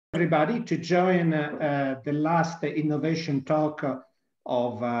Everybody to join the last innovation talk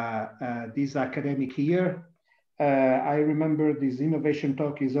of this academic year. I remember this innovation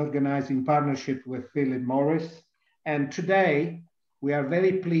talk is organized in partnership with Philip Morris. And today we are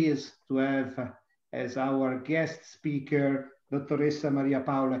very pleased to have as our guest speaker, Dottoressa Maria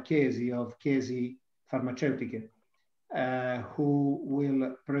Paola Chiesi of Chiesi Farmaceutiche, who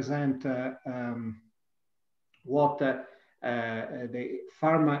will present what the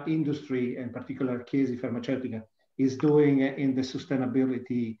pharma industry, in particular Chiesi Farmaceutica, is doing in the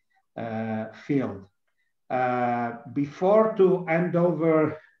sustainability field. Before to hand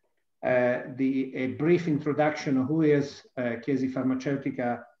over a brief introduction of who is Chiesi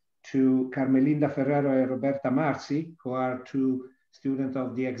Farmaceutica to Carmelinda Ferrero and Roberta Marzi, who are two students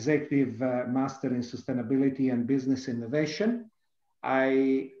of the Executive Master in Sustainability and Business Innovation,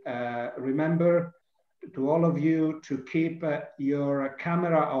 I remember to all of you to keep your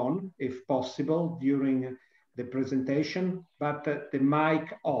camera on, if possible, during the presentation, but the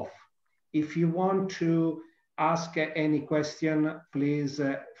mic off. If you want to ask any question, please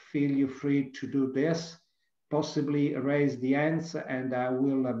feel free to do this. Possibly raise the hands, and I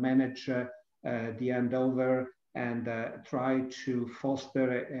will manage the handover and try to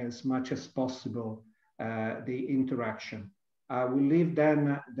foster as much as possible the interaction. I will leave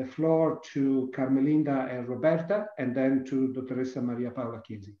then the floor to Carmelinda and Roberta, and then to Dottoressa Maria Paola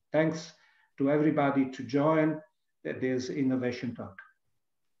Chiesi. Thanks to everybody to join this innovation talk.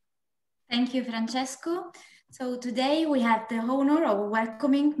 Thank you, Francesco. So today we have the honor of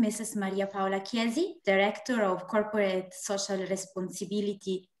welcoming Mrs. Maria Paola Chiesi, Director of Corporate Social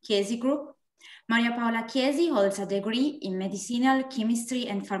Responsibility, Chiesi Group. Maria Paola Chiesi holds a degree in Medicinal Chemistry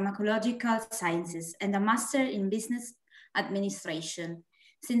and Pharmacological Sciences and a Master in Business Administration.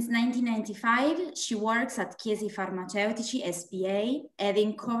 Since 1995, she works at Chiesi Farmaceutici SPA,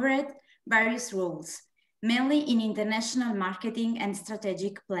 having covered various roles, mainly in international marketing and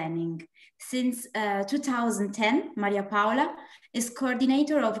strategic planning. Since 2010, Maria Paola is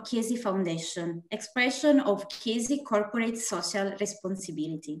coordinator of Chiesi Foundation, expression of Chiesi corporate social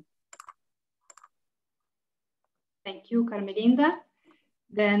responsibility. Thank you, Carmelinda.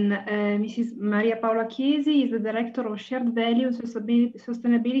 Then Mrs. Maria Paola Chiesi is the Director of Shared Value and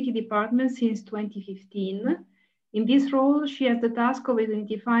Sustainability Department since 2015. In this role, she has the task of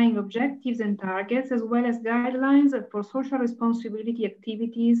identifying objectives and targets, as well as guidelines for social responsibility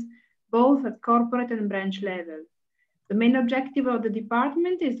activities, both at corporate and branch level. The main objective of the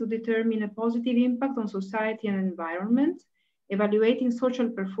department is to determine a positive impact on society and environment, evaluating social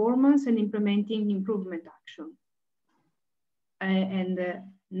performance and implementing improvement action.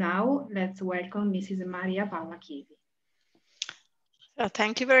 Now let's welcome Mrs. Maria Paola Chiesi. So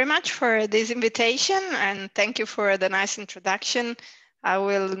thank you very much for this invitation, and thank you for the nice introduction. I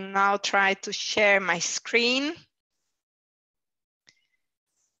will now try to share my screen.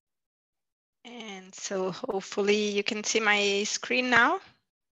 And so hopefully you can see my screen now.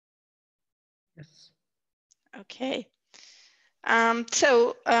 Yes. Okay.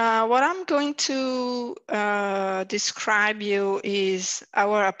 What I'm going to describe you is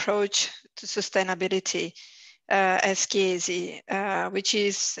our approach to sustainability as Chiesi, which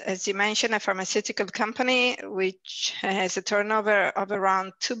is, as you mentioned, a pharmaceutical company which has a turnover of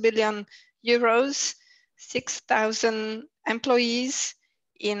around 2 billion euros, 6,000 employees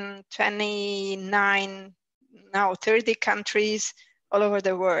in 29, now 30 countries all over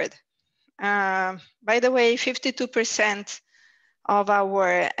the world. By the way, 52% of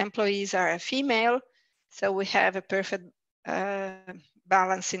our employees are female, so we have a perfect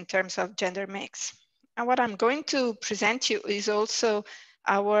balance in terms of gender mix. And what I'm going to present you is also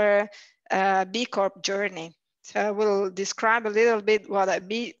our B Corp journey. So I will describe a little bit what a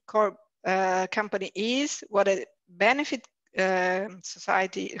B Corp company is, what a benefit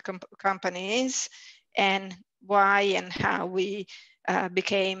society company is, and why and how we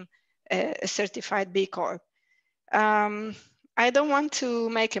became a certified B Corp. I don't want to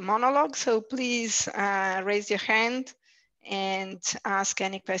make a monologue, so please raise your hand and ask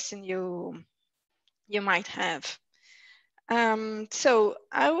any question you might have. So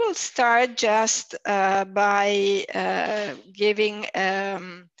I will start just by giving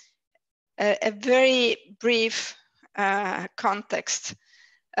a very brief context.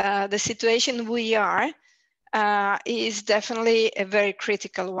 The situation we are is definitely a very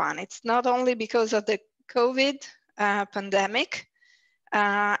critical one. It's not only because of the COVID pandemic,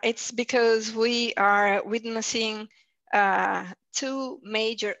 it's because we are witnessing two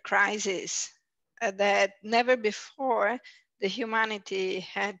major crises that never before the humanity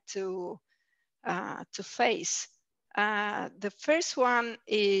had to face. The first one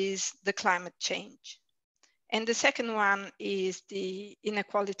is the climate change. And the second one is the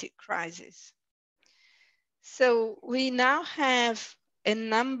inequality crisis. So we now have a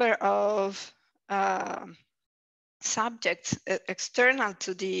number of subjects external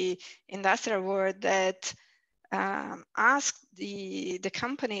to the industrial world that ask the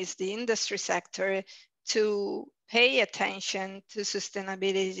companies, the industry sector, to pay attention to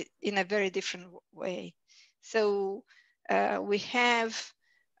sustainability in a very different way. So we have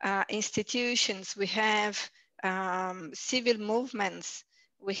institutions, we have civil movements,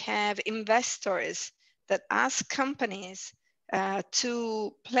 we have investors that ask companies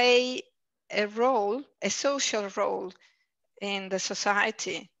to play a role, a social role in the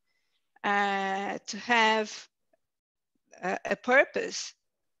society, to have a purpose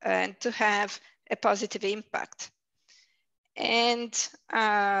and to have a positive impact. And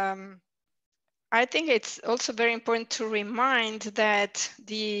I think it's also very important to remind that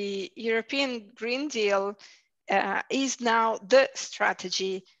the European Green Deal is now the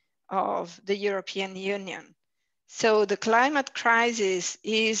strategy of the European Union. So the climate crisis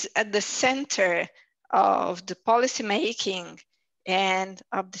is at the center of the policy making and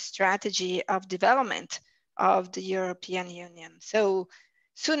of the strategy of development of the European Union. So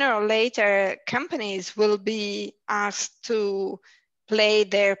sooner or later, companies will be asked to play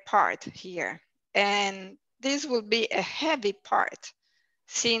their part here. And this will be a heavy part,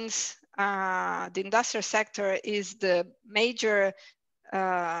 since the industrial sector is the major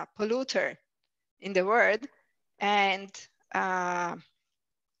polluter in the world. And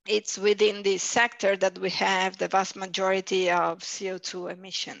it's within this sector that we have the vast majority of CO2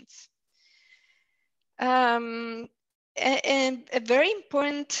 emissions. And a very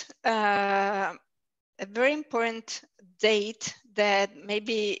important date that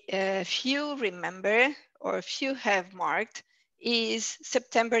maybe few remember or few have marked is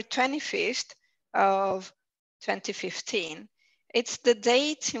September 25th of 2015. It's the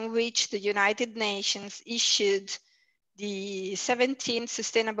date in which the United Nations issued the 17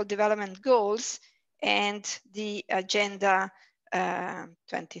 Sustainable Development Goals and the Agenda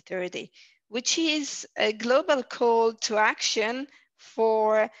 2030, which is a global call to action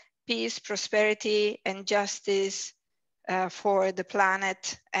for peace, prosperity, and justice for the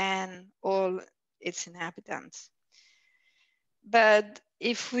planet and all its inhabitants. But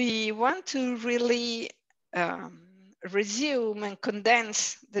if we want to really resume and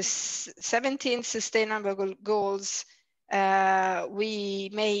condense the 17 sustainable goals, we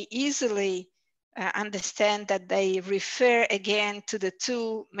may easily understand that they refer again to the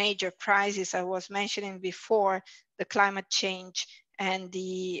two major crises I was mentioning before, the climate change and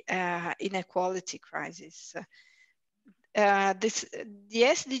the inequality crisis. The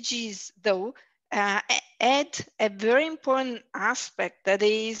SDGs, though, add a very important aspect, that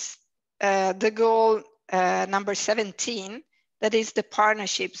is the goal number 17, that is the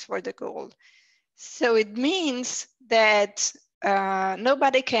partnerships for the goal. So it means that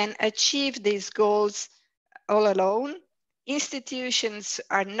nobody can achieve these goals all alone. Institutions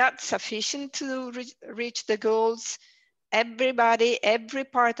are not sufficient to reach the goals. Everybody, every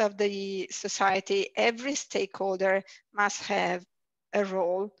part of the society, every stakeholder must have a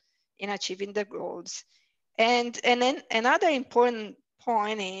role in achieving the goals. And then another important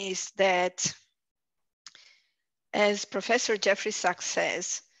point is that, as Professor Jeffrey Sachs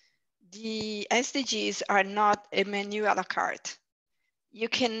says, the SDGs are not a menu a la carte. You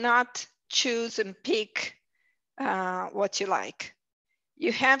cannot choose and pick what you like.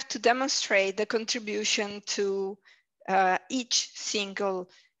 You have to demonstrate the contribution to each single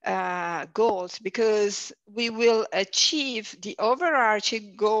goals, because we will achieve the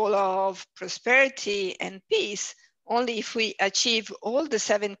overarching goal of prosperity and peace only if we achieve all the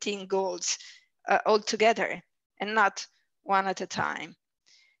 17 goals all together and not one at a time.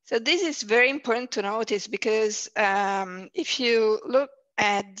 So this is very important to notice, because if you look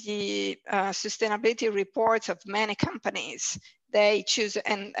at the sustainability reports of many companies, they choose,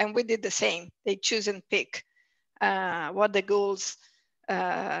 and we did the same, they choose and pick what the goals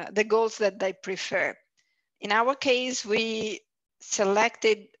that they prefer. In our case, we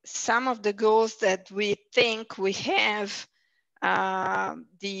selected some of the goals that we think we have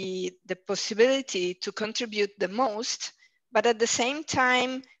the possibility to contribute the most, but at the same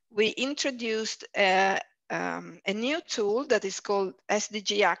time, we introduced a new tool that is called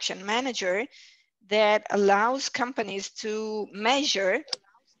SDG Action Manager, that allows companies to measure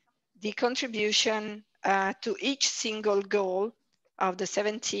the contribution to each single goal of the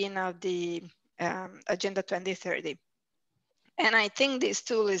 17 of the Agenda 2030. And I think this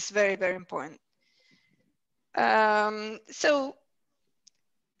tool is very, very important. So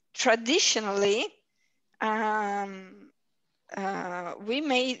traditionally, we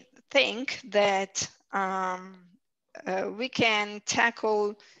may think that we can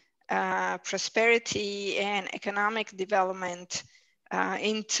tackle prosperity and economic development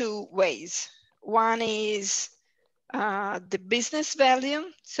in two ways. One is the business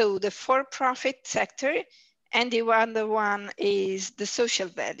value, so the for-profit sector, and the other one is the social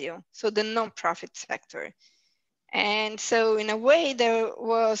value, so the non-profit sector. And so in a way, there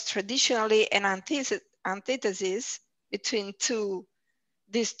was traditionally an antithesis between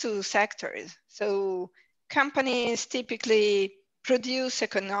these two sectors. So companies typically produce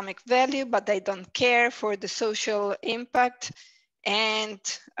economic value, but they don't care for the social impact. And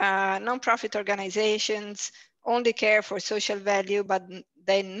nonprofit organizations only care for social value, but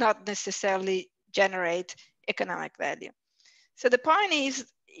they not necessarily generate economic value. So the point is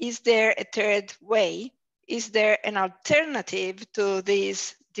there a third way? Is there an alternative to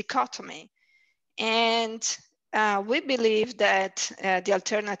this dichotomy? And we believe that the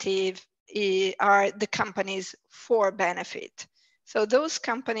alternative are the companies for benefit. So those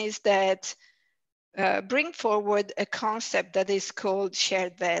companies that bring forward a concept that is called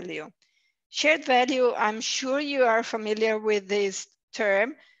shared value. Shared value, I'm sure you are familiar with this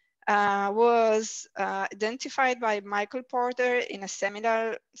term, was identified by Michael Porter in a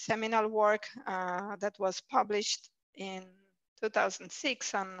seminal work that was published in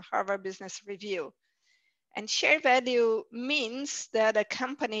 2006 on Harvard Business Review. And shared value means that a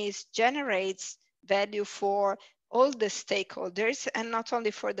company generates value for all the stakeholders and not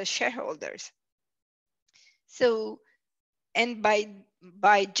only for the shareholders. So, and by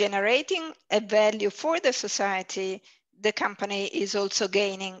generating a value for the society, the company is also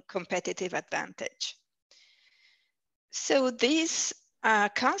gaining competitive advantage. So this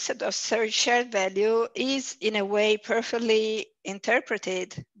concept of shared value is in a way perfectly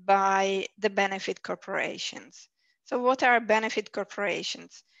interpreted by the benefit corporations. So what are benefit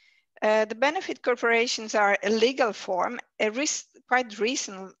corporations? The benefit corporations are a legal form, quite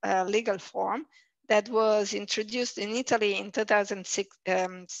recent legal form that was introduced in Italy in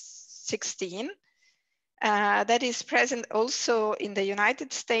 2016. That is present also in the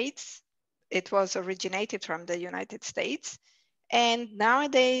United States. It was originated from the United States. And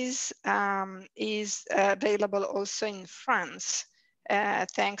nowadays is available also in France,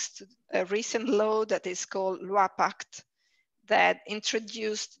 thanks to a recent law that is called Loi Pacte, that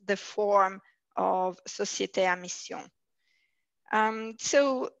introduced the form of Société à Mission.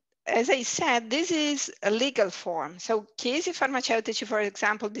 So, as I said, this is a legal form. So Chiesi Farmaceutici, for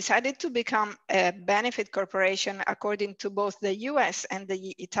example, decided to become a benefit corporation according to both the US and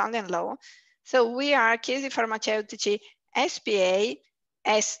the Italian law. So we are Chiesi Farmaceutici SPA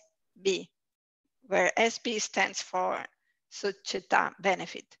SB, where SB stands for Società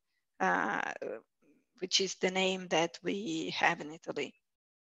Benefit, which is the name that we have in Italy.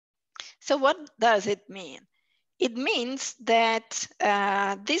 So what does it mean? It means that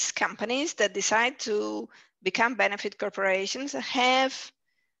these companies that decide to become benefit corporations have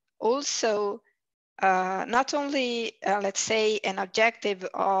also not only, let's say, an objective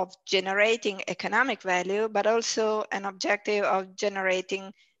of generating economic value, but also an objective of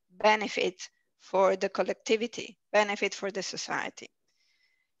generating benefit for the collectivity, benefit for the society.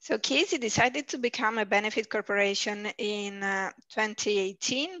 So Chiesi decided to become a benefit corporation in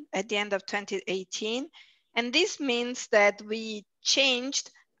 2018, at the end of 2018. And this means that we changed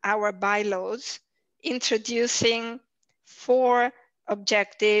our bylaws, introducing 4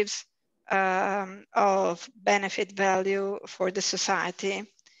 objectives of benefit value for the society.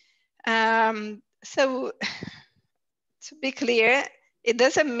 So to be clear, it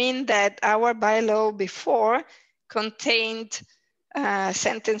doesn't mean that our bylaw before contained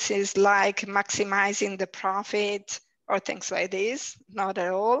sentences like maximizing the profit or things like this, not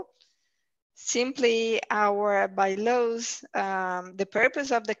at all. Simply our bylaws, the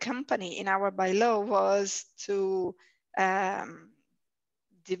purpose of the company in our bylaw was to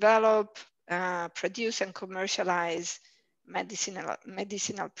develop, produce and commercialize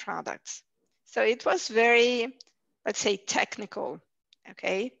medicinal products. So it was very, let's say, technical,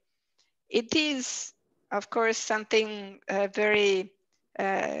 okay? It is, of course, something very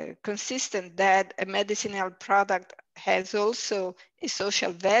consistent that a medicinal product has also a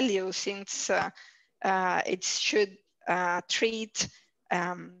social value, since it should treat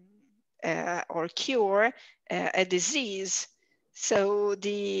or cure a disease. So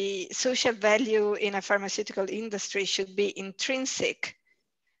the social value in a pharmaceutical industry should be intrinsic.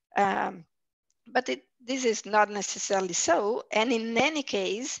 But this is not necessarily so. And in any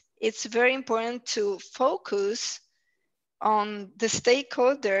case, it's very important to focus on the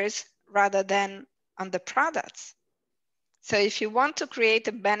stakeholders rather than on the products. So if you want to create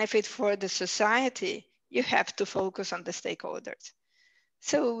a benefit for the society, you have to focus on the stakeholders.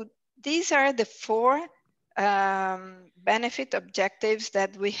 So these are the 4 benefit objectives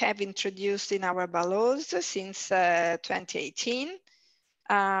that we have introduced in our bylaws since 2018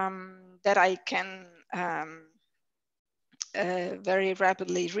 that I can very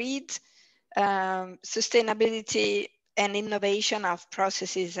rapidly read. Sustainability and innovation of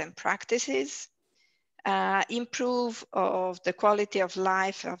processes and practices, improve of the quality of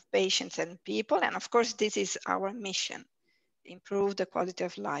life of patients and people. And of course, this is our mission, improve the quality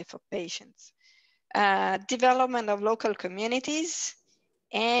of life of patients. Development of local communities,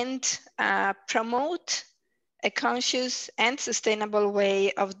 and promote a conscious and sustainable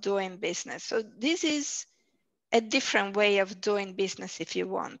way of doing business. So this is a different way of doing business if you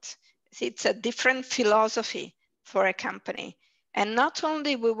want. It's a different philosophy for a company. And not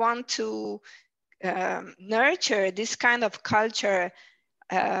only we want to nurture this kind of culture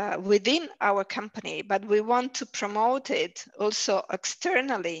within our company, but we want to promote it also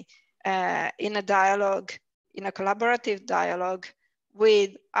externally in a dialogue, in a collaborative dialogue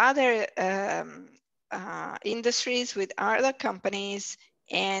with other industries, with other companies,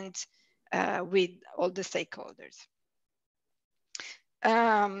 and with all the stakeholders.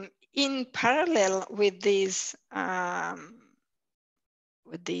 In parallel with this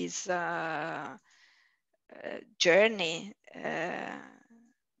journey,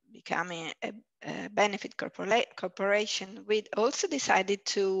 becoming a benefit corporation, we also decided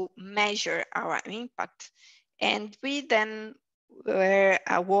to measure our impact, and we then were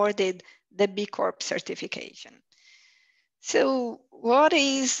awarded the B Corp certification. So what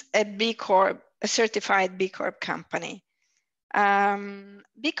is a B Corp, a certified B Corp company?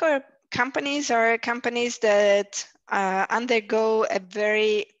 B Corp companies are companies that undergo a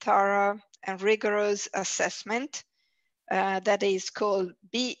very thorough and rigorous assessment that is called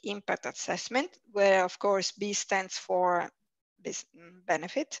B Impact Assessment, where of course B stands for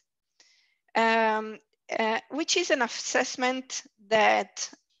benefit, which is an assessment that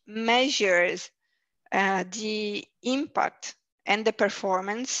measures the impact and the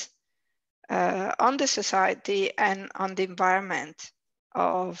performance on the society and on the environment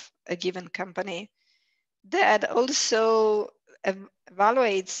of a given company, that also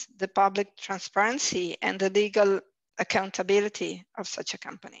evaluates the public transparency and the legal accountability of such a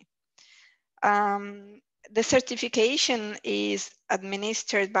company. The certification is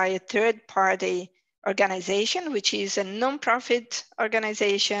administered by a third-party organization, which is a non-profit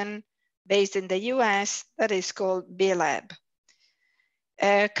organization based in the US that is called B-Lab.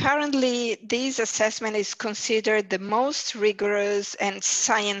 Currently, this assessment is considered the most rigorous and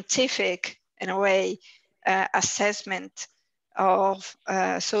scientific, in a way, assessment of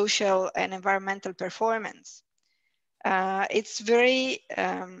social and environmental performance. It's very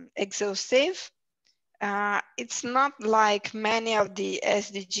exhaustive. It's not like many of the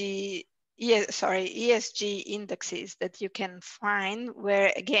ESG indexes that you can find,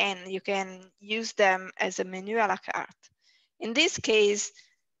 where again, you can use them as a menu a la carte. In this case,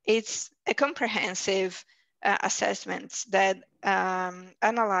 it's a comprehensive assessment that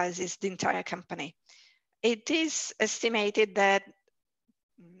analyzes the entire company. It is estimated that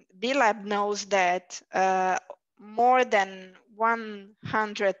B-Lab knows that more than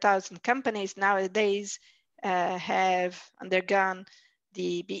 100,000 companies nowadays have undergone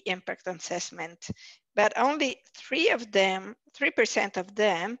the B Impact Assessment, but only 3% of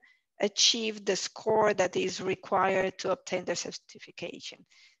them achieve the score that is required to obtain the certification.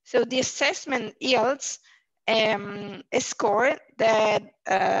 So the assessment yields a score that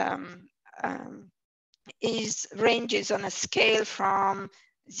ranges on a scale from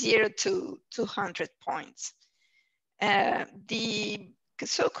 0 to 200 points. The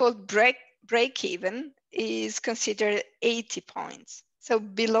so-called break-even is considered 80 points. So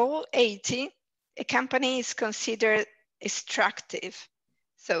below 80, a company is considered extractive.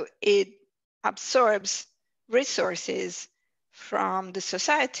 So it absorbs resources from the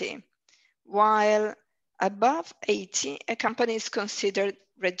society, while above 80, a company is considered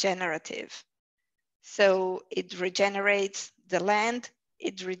regenerative. So it regenerates the land,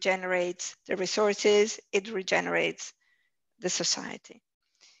 it regenerates the resources, it regenerates the society.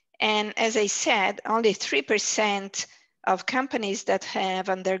 And as I said, only 3% of companies that have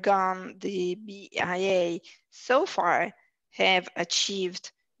undergone the BIA so far have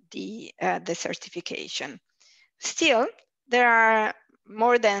achieved the certification. Still, there are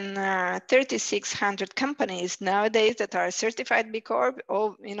more than 3,600 companies nowadays that are certified B Corp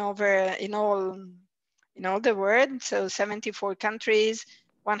in all the world. So 74 countries,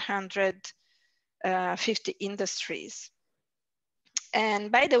 150 industries.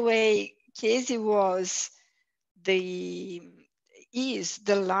 And by the way, Chiesi is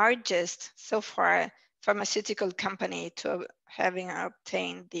the largest so far pharmaceutical company to having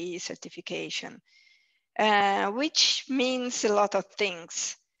obtained the certification, which means a lot of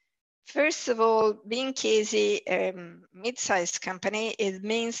things. First of all, being Chiesi a mid-sized company, it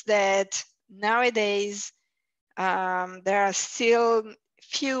means that nowadays there are still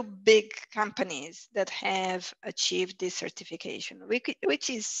few big companies that have achieved this certification, which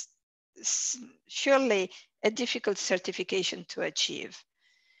is surely a difficult certification to achieve.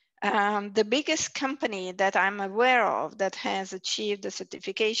 The biggest company that I'm aware of that has achieved the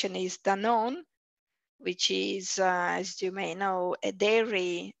certification is Danone, which is, as you may know, a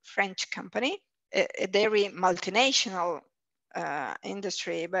dairy French company, a dairy multinational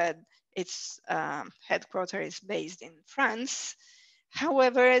industry, but its headquarters is based in France.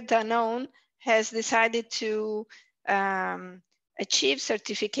 However, Danone has decided to achieve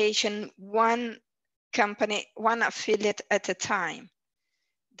certification one company, one affiliate at a time.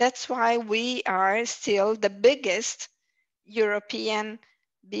 That's why we are still the biggest European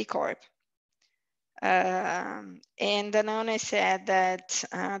B Corp. And Danone said that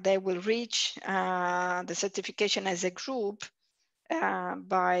they will reach the certification as a group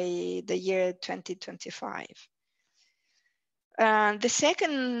by the year 2025. The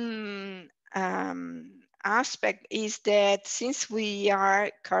second aspect is that since we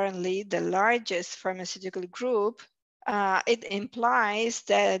are currently the largest pharmaceutical group, it implies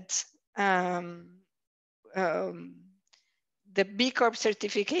that the B Corp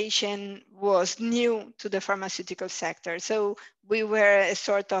certification was new to the pharmaceutical sector. So we were a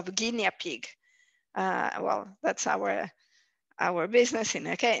sort of guinea pig. Well, that's our business in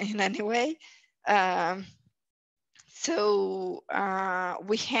any way. So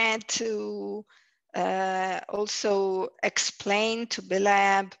we had to also explain to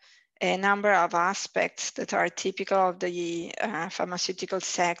BLab a number of aspects that are typical of the pharmaceutical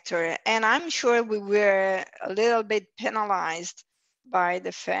sector. And I'm sure we were a little bit penalized by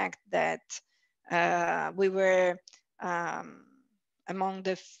the fact that we were among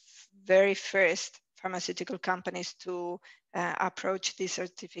the very first pharmaceutical companies to approach this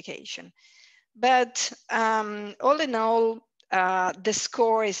certification. But all in all, the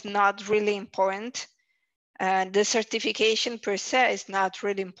score is not really important. The certification per se is not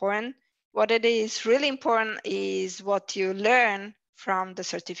really important. What it is really important is what you learn from the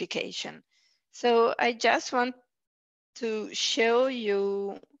certification. So I just want to show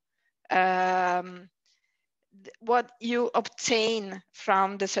you what you obtain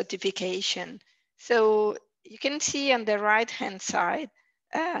from the certification. So you can see on the right-hand side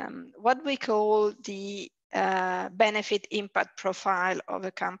what we call the benefit impact profile of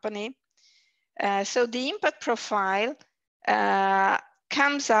a company. So the impact profile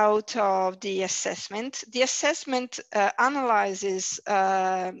comes out of the assessment. The assessment analyzes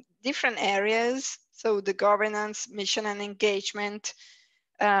different areas, so the governance, mission and engagement,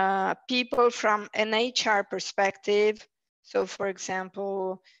 people from an HR perspective. So for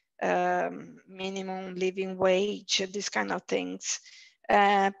example, minimum living wage, these kind of things.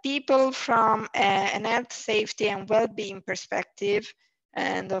 People from an health, safety and well-being perspective.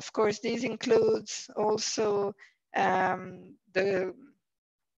 And of course, this includes also the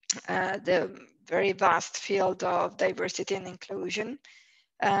very vast field of diversity and inclusion.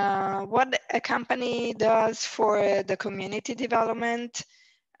 What a company does for the community development.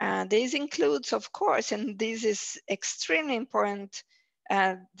 This includes, of course, and this is extremely important,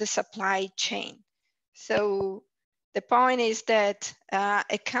 the supply chain. So the point is that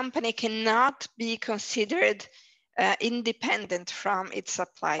a company cannot be considered independent from its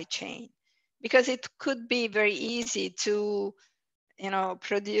supply chain, because it could be very easy to,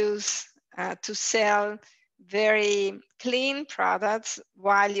 produce, to sell very clean products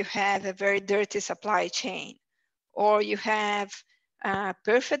while you have a very dirty supply chain, or you have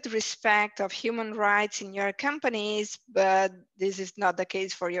perfect respect of human rights in your companies, but this is not the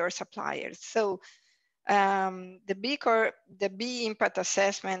case for your suppliers. So the B impact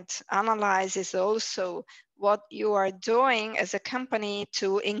assessment analyzes also what you are doing as a company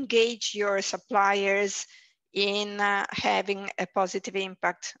to engage your suppliers in having a positive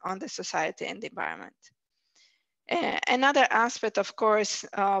impact on the society and the environment. Another aspect, of course,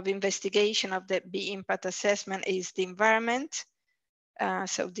 of investigation of the B impact assessment is the environment.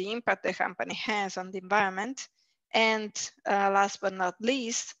 So the impact the company has on the environment. And last but not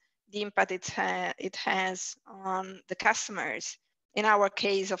least, the impact it has on the customers. In our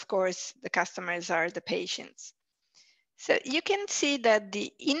case, of course, the customers are the patients. So you can see that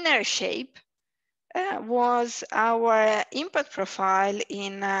the inner shape was our impact profile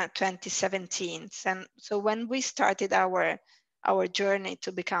in 2017. And so when we started our journey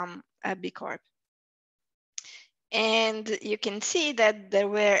to become a B Corp. And you can see that there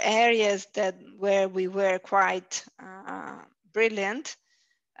were areas where we were quite brilliant,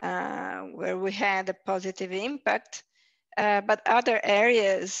 where we had a positive impact, but other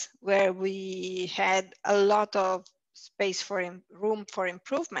areas where we had a lot of space for room for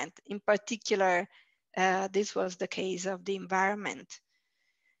improvement. In particular, this was the case of the environment.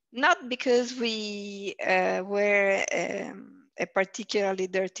 Not because we were a particularly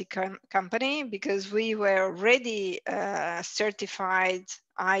dirty company, because we were already certified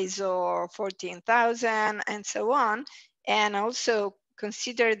ISO 14000 and so on, and also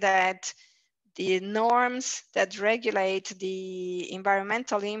consider that the norms that regulate the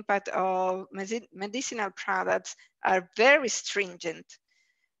environmental impact of medicinal products are very stringent,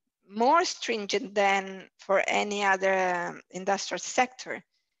 more stringent than for any other industrial sector.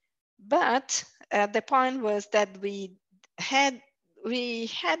 But the point was that we had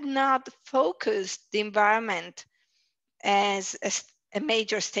not focused the environment as a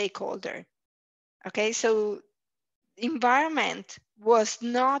major stakeholder. Okay, so environment was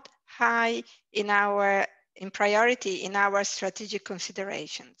not high in priority in our strategic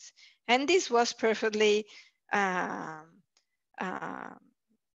considerations, and this was perfectly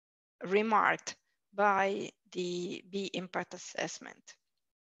remarked by the B impact assessment.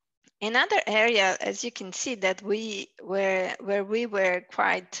 Another area, as you can see, that where we were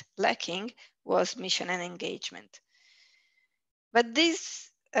quite lacking was mission and engagement. But this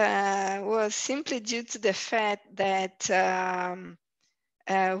was simply due to the fact that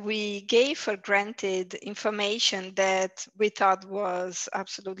we gave for granted information that we thought was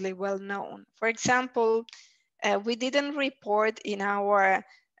absolutely well known. For example, we didn't report in our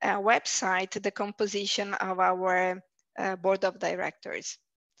website the composition of our board of directors.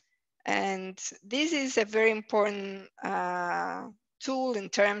 And this is a very important tool in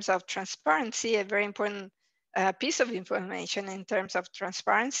terms of transparency, a very important piece of information in terms of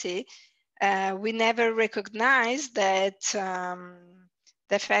transparency. We never recognized that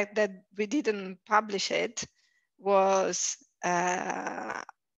the fact that we didn't publish it was a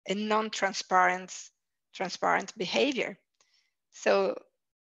non-transparent behavior. So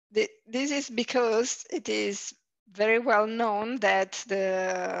this is because it is very well known that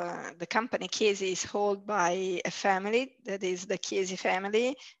the company Chiesi is held by a family, that is the Chiesi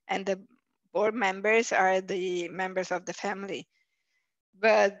family, and the board members are the members of the family.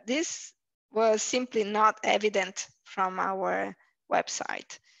 But this was simply not evident from our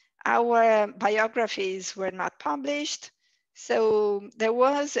website. Our biographies were not published, so there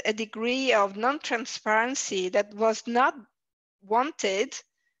was a degree of non-transparency that was not wanted,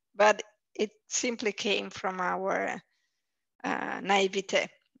 but it simply came from our naivete,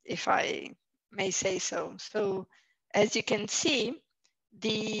 if I may say so. So as you can see,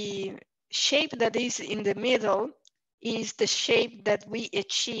 the shape that is in the middle is the shape that we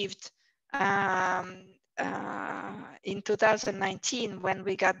achieved in 2019 when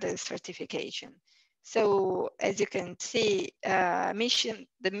we got the certification. So as you can see, the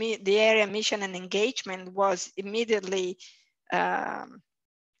area mission and engagement was immediately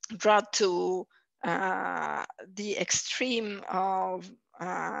brought to the extreme of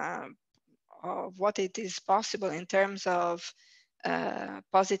what it is possible in terms of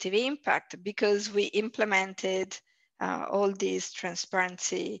positive impact, because we implemented all these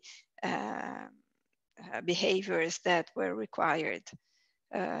transparency behaviors that were required.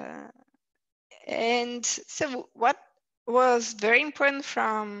 And so what was very important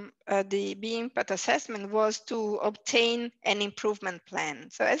from the B impact assessment was to obtain an improvement plan.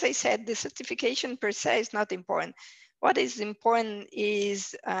 So as I said, the certification per se is not important. What is important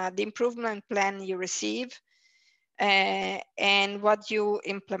is the improvement plan you receive and what you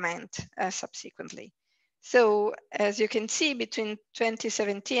implement subsequently. So as you can see, between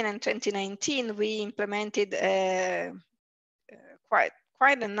 2017 and 2019, we implemented quite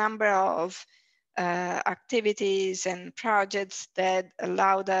a number of activities and projects that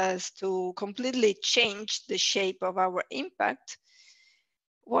allowed us to completely change the shape of our impact,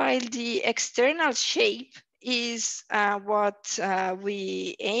 while the external shape is what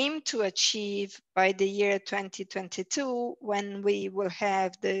we aim to achieve by the year 2022, when we will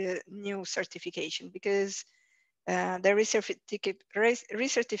have the new certification, because the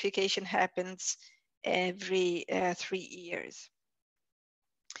recertification happens every 3 years.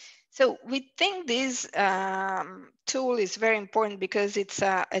 So we think this tool is very important because it's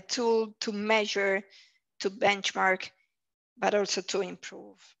a tool to measure, to benchmark, but also to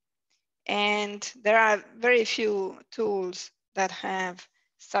improve. And there are very few tools that have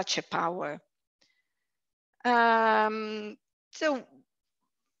such a power. So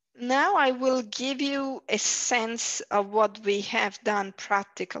now I will give you a sense of what we have done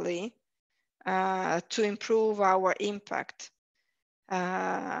practically to improve our impact,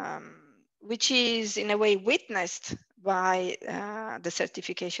 which is in a way witnessed by the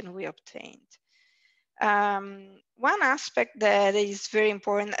certification we obtained. One aspect that is very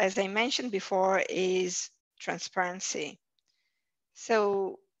important, as I mentioned before, is transparency.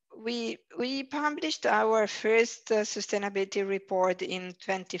 So we published our first sustainability report in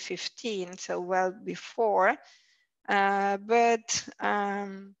 2015, so well before, but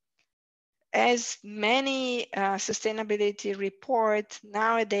as many sustainability reports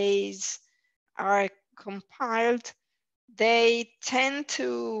nowadays are compiled, they tend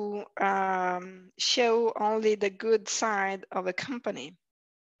to show only the good side of a company.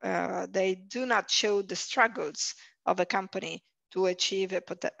 They do not show the struggles of a company to achieve a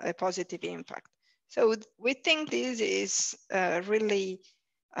positive impact. So we think this is really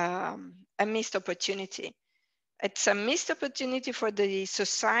a missed opportunity. It's a missed opportunity for the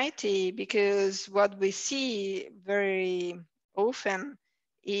society because what we see very often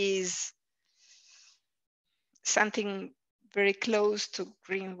is something very close to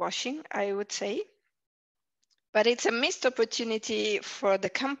greenwashing, I would say. But it's a missed opportunity for the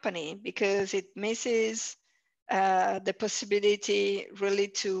company because it misses the possibility really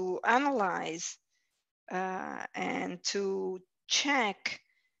to analyze and to check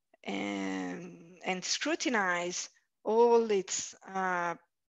and scrutinize all its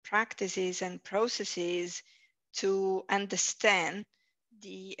practices and processes to understand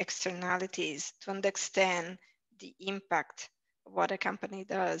the externalities, to understand the impact of what a company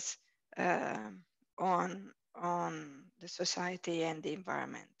does on the society and the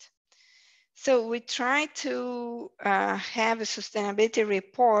environment. So we try to have a sustainability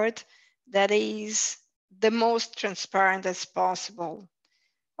report that is the most transparent as possible.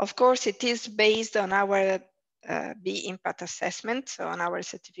 Of course, it is based on our B impact assessment, so on our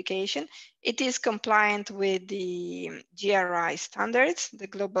certification. It is compliant with the GRI standards, the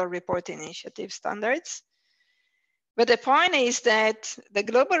Global Reporting Initiative standards. But the point is that the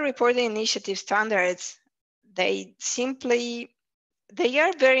Global Reporting Initiative standards, they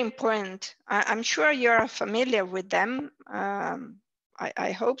are very important. I'm sure you're familiar with them.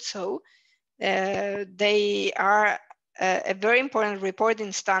 I hope so. They are a very important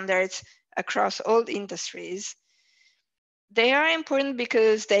reporting standards across all industries. They are important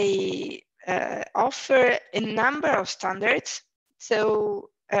because they offer a number of standards. So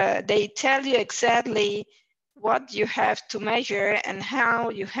they tell you exactly what you have to measure and how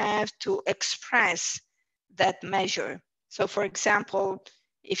you have to express that measure. So for example,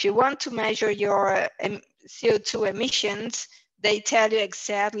 if you want to measure your CO2 emissions, they tell you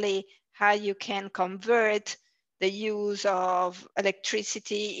exactly how you can convert the use of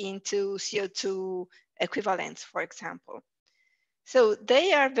electricity into CO2 equivalents, for example. So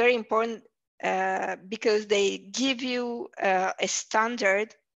they are very important because they give you a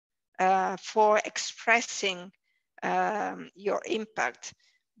standard for expressing your impact,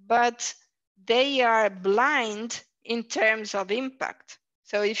 but they are blind in terms of impact.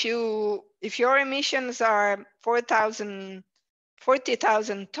 So if your emissions are 40,000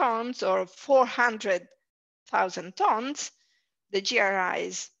 tons or 400,000 tons, the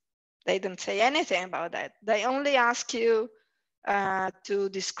GRIs, they don't say anything about that. They only ask you to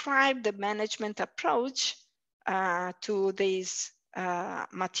describe the management approach to this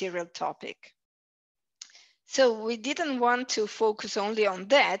material topic. So we didn't want to focus only on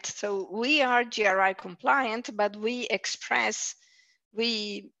that. So we are GRI compliant, but we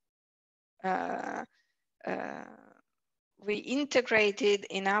integrated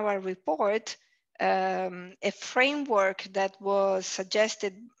in our report a framework that was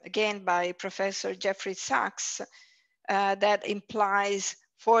suggested again by Professor Jeffrey Sachs that implies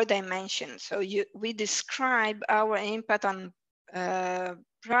 4 dimensions. So we describe our impact on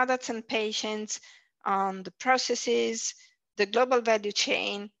products and patients, on the processes, the global value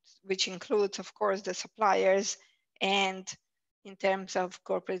chain, which includes, of course, the suppliers, and in terms of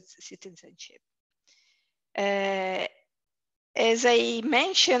corporate citizenship. As I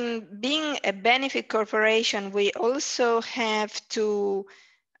mentioned, being a benefit corporation, we also have to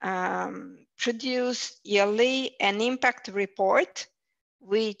produce yearly an impact report,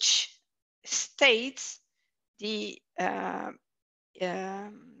 which states the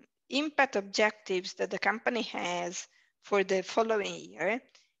impact objectives that the company has for the following year.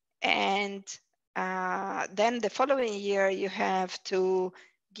 And then the following year, you have to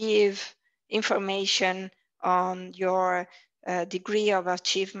give information on your degree of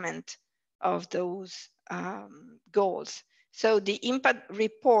achievement of those goals. So the impact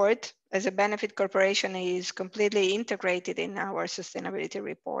report as a benefit corporation is completely integrated in our sustainability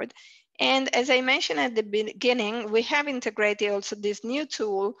report. And as I mentioned at the beginning, we have integrated also this new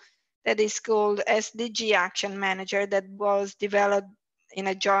tool that is called SDG Action Manager that was developed in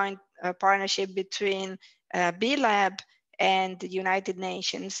a joint partnership between B-Lab and the United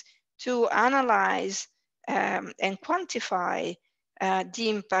Nations to analyze and quantify the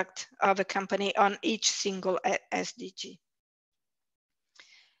impact of a company on each single SDG.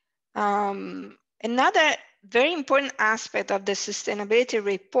 Another very important aspect of the sustainability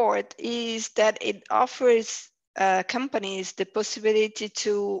report is that it offers companies the possibility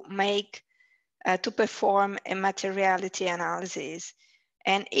to perform a materiality analysis.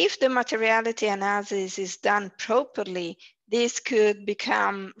 And if the materiality analysis is done properly, this could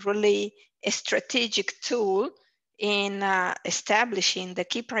become really a strategic tool in establishing the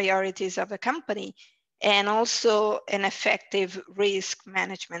key priorities of a company, and also an effective risk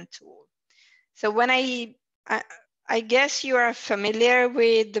management tool. So when I guess you are familiar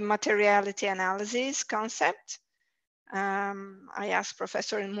with the materiality analysis concept. I asked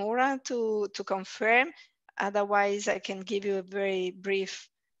Professor Mura to confirm. Otherwise, I can give you a very brief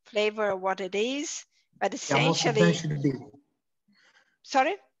flavor of what it is. But essentially, most of them should be.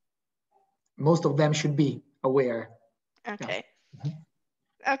 Sorry? Most of them should be aware. Okay. Yeah.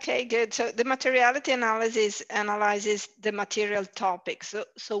 Okay, good. So the materiality analysis analyzes the material topics.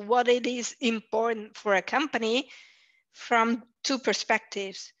 So what it is important for a company from two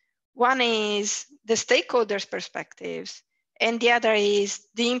perspectives. One is the stakeholders' perspectives, and the other is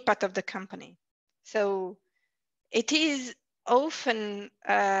the impact of the company. So it is often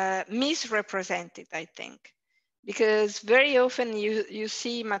misrepresented, I think, because very often you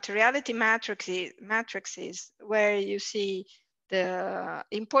see materiality matrices where you see the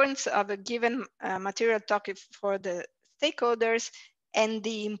importance of a given material topic for the stakeholders and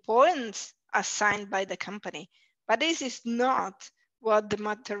the importance assigned by the company. But this is not what the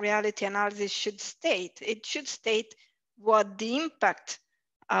materiality analysis should state. It should state what the impact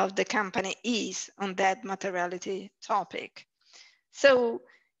of the company is on that materiality topic. So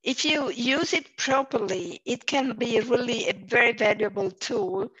if you use it properly, it can be really a very valuable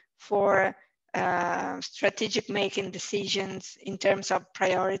tool for strategic making decisions in terms of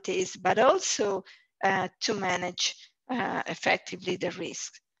priorities, but also to manage effectively the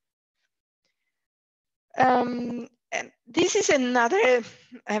risk. And this is another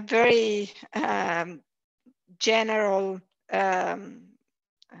very general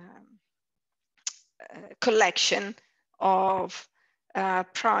collection of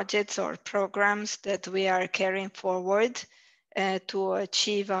projects or programs that we are carrying forward to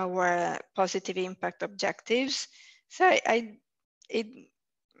achieve our positive impact objectives. So it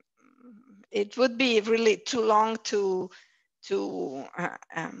would be really too long to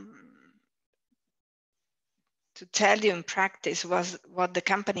tell you in practice what the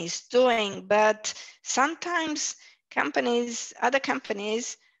company is doing, but sometimes other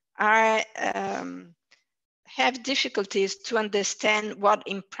companies are have difficulties to understand what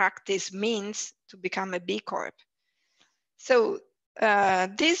in practice means to become a B Corp. So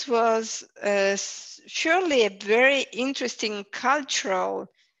this was surely a very interesting cultural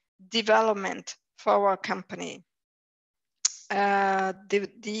development for our company.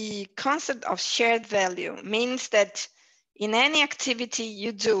 The concept of shared value means that in any activity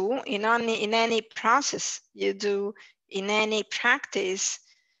you do, in any process you do, in any practice,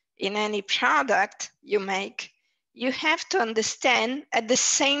 in any product you make, you have to understand at the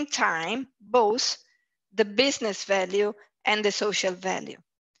same time both the business value and the social value.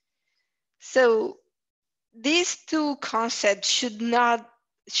 So these two concepts should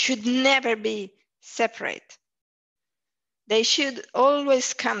never be separate. They should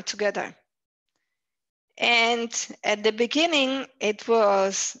always come together. And at the beginning, it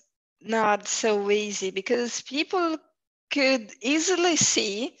was not so easy because people could easily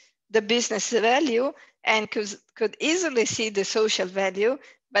see the business value and could easily see the social value,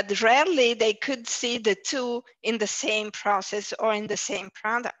 but rarely they could see the two in the same process or in the same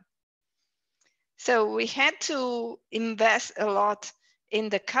product. So we had to invest a lot in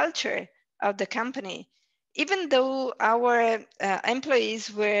the culture of the company. Even though our employees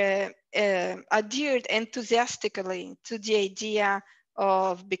were adhered enthusiastically to the idea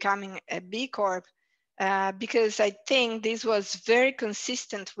of becoming a B Corp, because I think this was very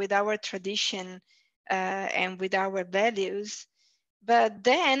consistent with our tradition and with our values. But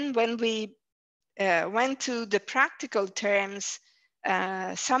then when we went to the practical terms,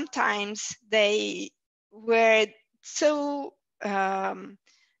 sometimes they were so, they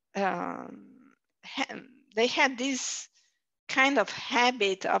had this kind of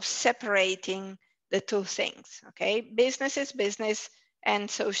habit of separating the two things, okay? Business is business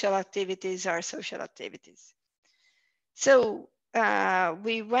and social activities are social activities. So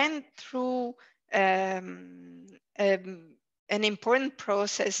we went through an important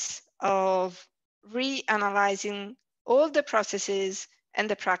process of reanalyzing all the processes and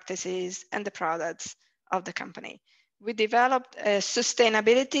the practices and the products of the company. We developed a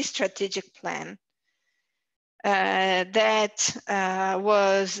sustainability strategic plan that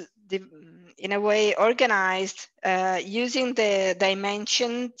was in a way organized using the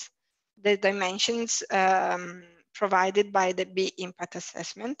dimensions provided by the B impact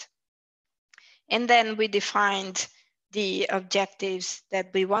assessment. And then we defined the objectives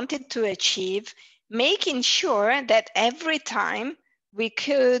that we wanted to achieve, making sure that every time we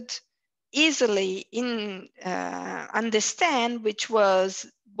could easily understand which was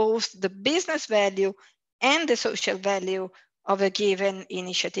both the business value and the social value of a given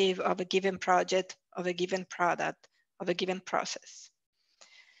initiative, of a given project, of a given product, of a given process.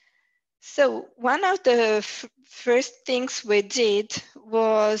 So one of the first things we did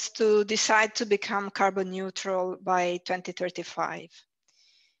was to decide to become carbon neutral by 2035.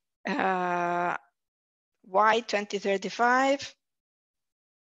 Why 2035?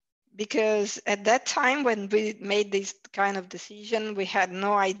 Because at that time when we made this kind of decision, we had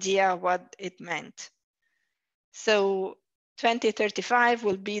no idea what it meant. So 2035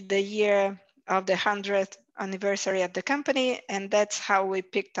 will be the year of the 100th anniversary of the company, and that's how we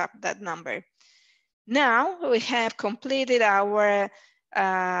picked up that number. Now we have completed our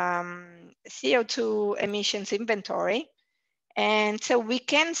CO2 emissions inventory, and so we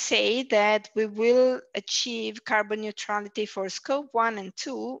can say that we will achieve carbon neutrality for scope 1 and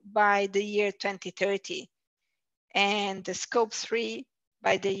 2 by the year 2030, and the scope 3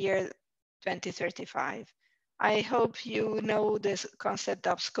 by the year 2035. I hope you know this concept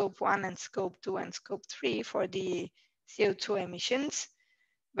of scope 1 and scope 2 and scope 3 for the CO2 emissions.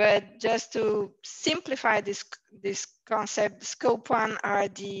 But just to simplify this concept, scope 1 are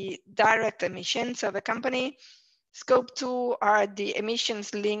the direct emissions of a company. Scope 2 are the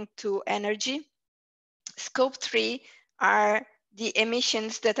emissions linked to energy. Scope 3 are the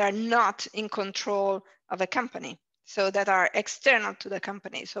emissions that are not in control of a company, so that are external to the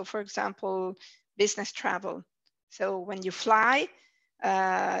company. So for example, business travel. So when you fly,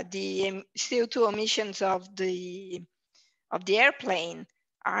 the CO2 emissions of the airplane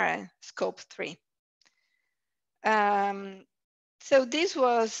are scope 3. So this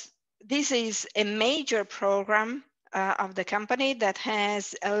is a major program of the company that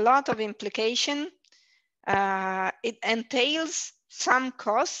has a lot of implication. It entails some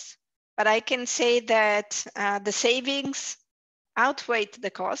costs, but I can say that the savings outweigh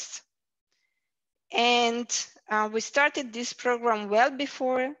the costs. And we started this program well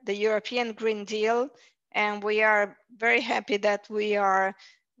before the European Green Deal, and we are very happy that we are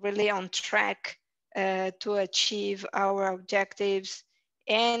really on track to achieve our objectives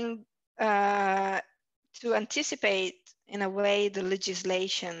and to anticipate in a way the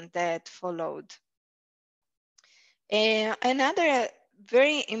legislation that followed. Another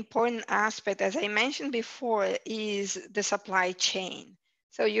very important aspect, as I mentioned before, is the supply chain.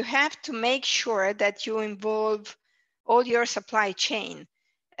 So you have to make sure that you involve all your supply chain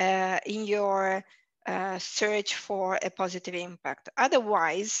in your search for a positive impact.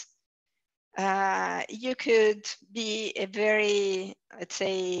 Otherwise, you could be a very, let's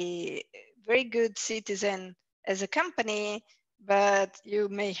say, very good citizen as a company, but you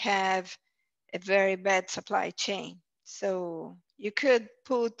may have a very bad supply chain. So you could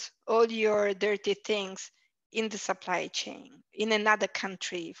put all your dirty things in the supply chain in another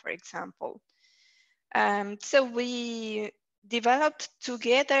country, for example. So we developed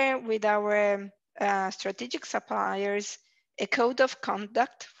together with our strategic suppliers a code of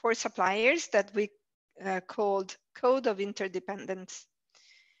conduct for suppliers that we called Code of Interdependence.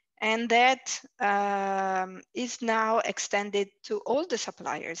 And that is now extended to all the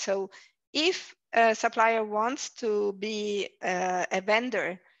suppliers. So if a supplier wants to be a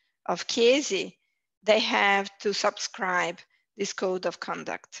vendor of Chiesi, they have to subscribe this code of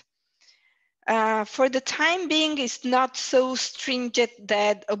conduct. For the time being, it's not so stringent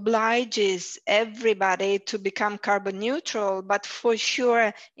that obliges everybody to become carbon neutral, but for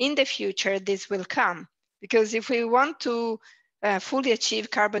sure in the future this will come. Because if we want to fully achieve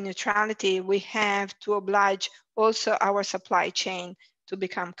carbon neutrality, we have to oblige also our supply chain to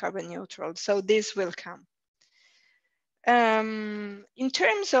become carbon neutral. So this will come. In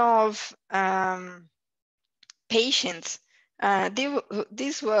terms of patients,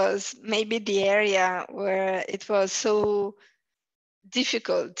 this was maybe the area where it was so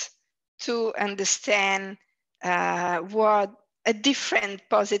difficult to understand what a different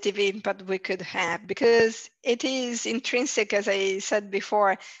positive impact we could have, because it is intrinsic, as I said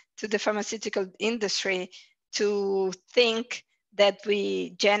before, to the pharmaceutical industry to think that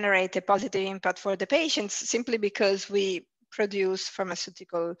we generate a positive impact for the patients simply because we produce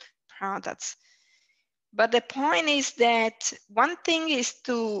pharmaceutical products. But the point is that one thing is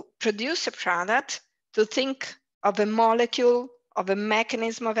to produce a product, to think of a molecule, of a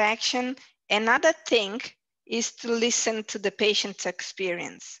mechanism of action. Another thing is to listen to the patient's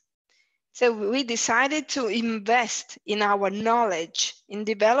experience. So we decided to invest in our knowledge, in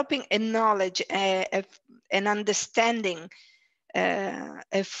developing a knowledge, an understanding,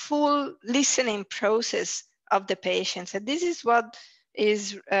 a full listening process of the patients. And this is what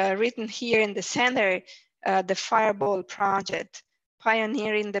is written here in the center, the Fireball project,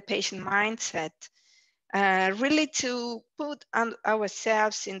 pioneering the patient mindset, really to put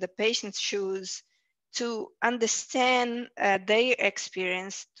ourselves in the patient's shoes, to understand their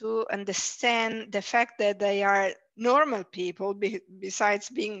experience, to understand the fact that they are normal people, besides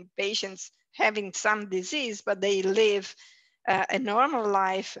being patients having some disease, but they live a normal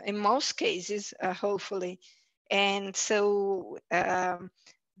life in most cases, hopefully. And so the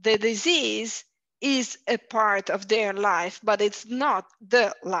disease is a part of their life, but it's not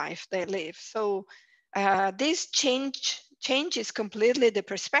the life they live. So this changes completely the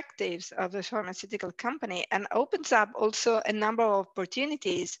perspectives of the pharmaceutical company and opens up also a number of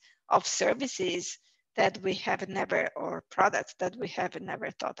opportunities of services that we have never, or products that we have never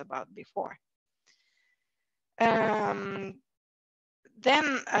thought about before.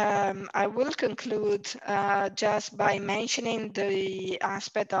 Then I will conclude just by mentioning the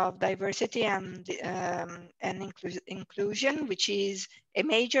aspect of diversity and inclusion, which is a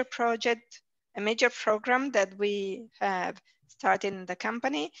major project, a major program that we have started in the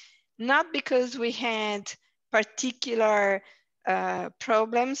company, not because we had particular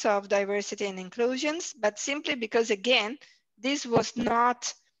problems of diversity and inclusions, but simply because, again, this was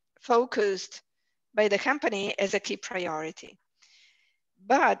not focused by the company as a key priority.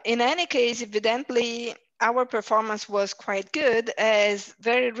 But in any case, evidently, our performance was quite good, as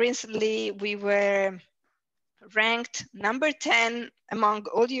very recently we were ranked number 10 among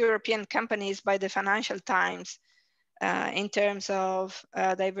all European companies by the Financial Times in terms of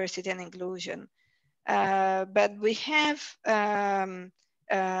diversity and inclusion. But we have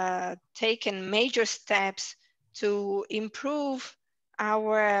taken major steps to improve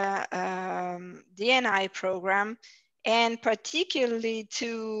our D&I program, and particularly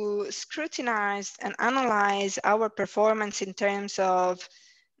to scrutinize and analyze our performance in terms of,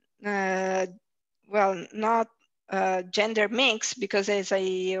 well, not gender mix, because as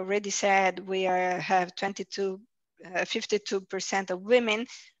I already said, we have 52% of women,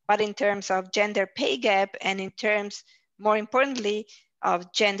 but in terms of gender pay gap, and in terms, more importantly,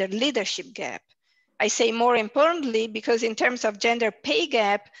 of gender leadership gap. I say more importantly because in terms of gender pay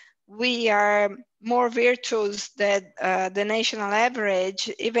gap, we are more virtuous than the national average,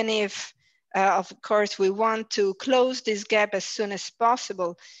 even if, of course, we want to close this gap as soon as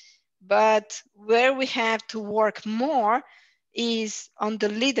possible. But where we have to work more is on the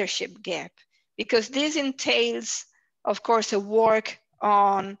leadership gap, because this entails, of course, a work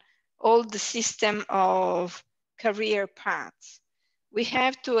on all the system of career paths. We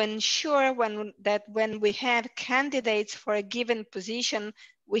have to ensure that when we have candidates for a given position,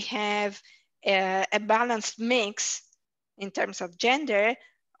 we have a balanced mix in terms of gender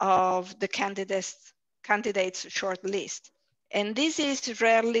of the candidates short list. And this is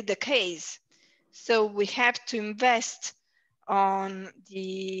rarely the case. So we have to invest on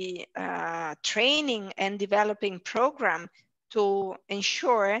the training and developing program to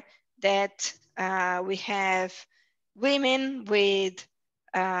ensure that we have women with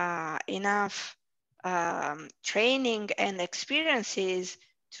enough training and experiences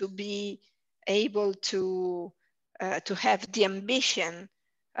to be able to have the ambition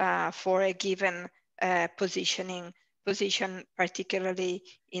for a given position, particularly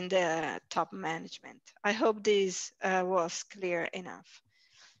in the top management. I hope this was clear enough.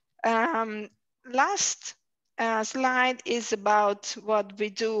 Last slide is about what we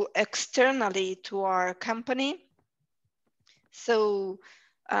do externally to our company. So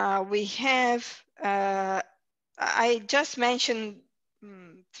we have, I just mentioned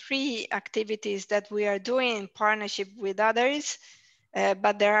 3 activities that we are doing in partnership with others,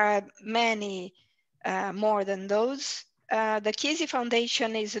 but there are many more than those. The Chiesi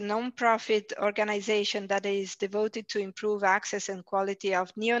Foundation is a non-profit organization that is devoted to improve access and quality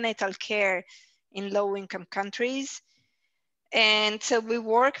of neonatal care in low-income countries. And so we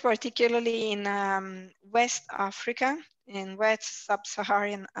work particularly in West Africa, in West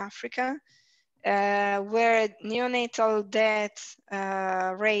Sub-Saharan Africa, where neonatal death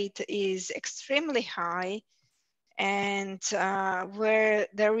rate is extremely high, and where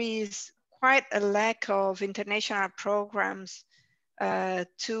there is quite a lack of international programs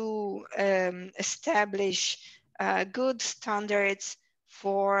to establish good standards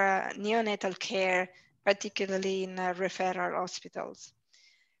for neonatal care, particularly in referral hospitals.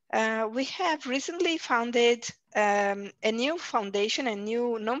 We have recently founded a new foundation, a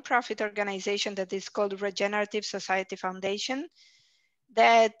new nonprofit organization that is called Regenerative Society Foundation,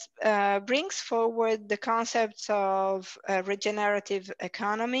 that brings forward the concepts of regenerative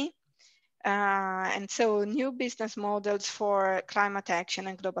economy, and so new business models for climate action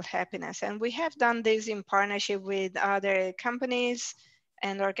and global happiness. And we have done this in partnership with other companies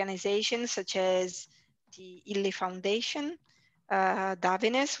and organizations such as the Illy Foundation,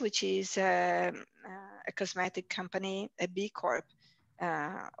 Davines, which is a cosmetic company, a B Corp,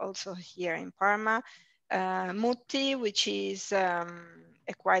 also here in Parma, Mutti, which is a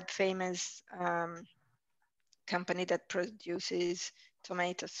quite famous company that produces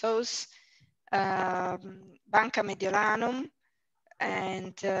tomato sauce, Banca Mediolanum,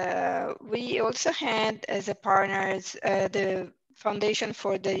 and we also had as a partners the Foundation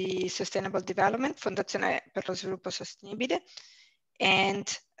for the Sustainable Development, Fondazione per lo Sviluppo Sostenibile,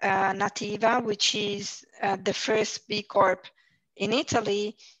 and Nativa, which is the first B Corp in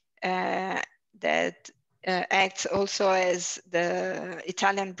Italy that acts also as the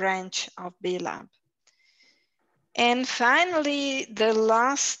Italian branch of B Lab. And finally, the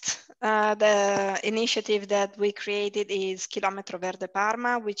last the initiative that we created is Chilometro Verde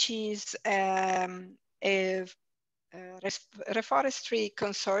Parma, which is a reforestry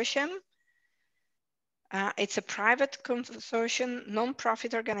consortium. It's a private consortium,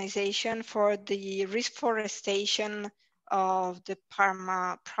 non-profit organization for the reforestation of the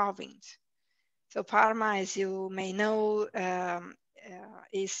Parma province. So Parma, as you may know,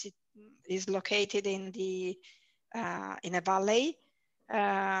 is located in the in a valley,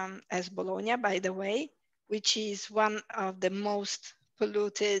 as Bologna, by the way, which is one of the most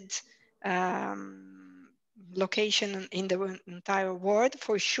polluted location in the entire world,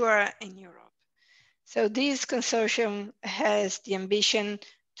 for sure in Europe. So this consortium has the ambition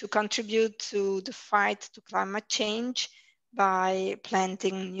to contribute to the fight to climate change by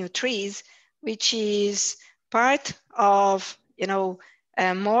planting new trees, which is part of, you know,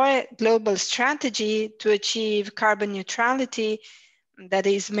 a more global strategy to achieve carbon neutrality that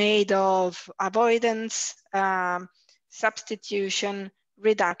is made of avoidance, substitution,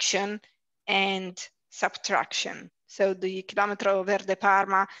 reduction, and subtraction. So the Chilometro Verde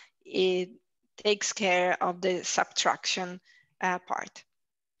Parma, it takes care of the subtraction part.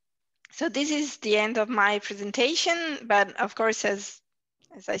 So this is the end of my presentation, but of course, as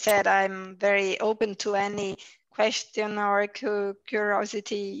I said, I'm very open to any question or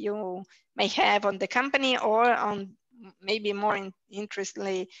curiosity you may have on the company, or on maybe more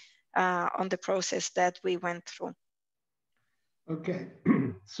interestingly on the process that we went through. Okay,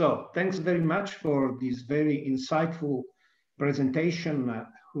 so thanks very much for this very insightful presentation,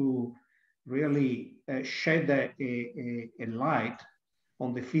 who really shed a light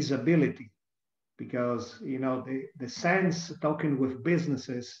on the feasibility, because, you know, the sense talking with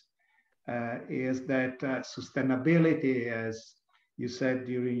businesses is that sustainability, as you said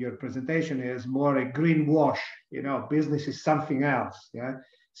during your presentation, is more a greenwash. You know, business is something else. Yeah.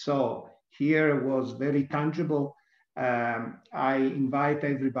 So here was very tangible. I invite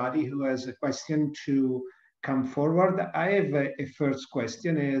everybody who has a question to come forward. I have a first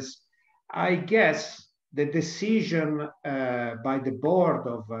question. Is, I guess the decision by the board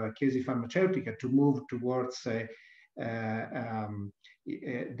of Chiesi Farmaceutica to move towards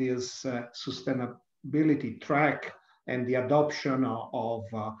this sustainability track and the adoption of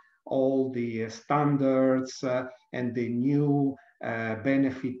all the standards and the new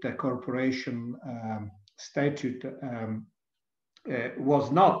benefit corporation statute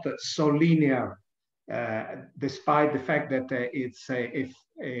was not so linear despite the fact that it's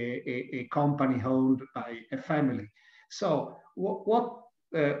a company owned by a family. So what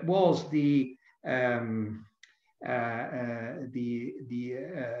was the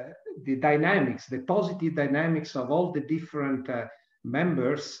dynamics, the positive dynamics of all the different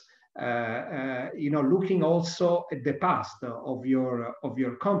members, looking also at the past of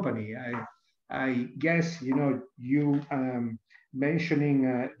your company. I guess, you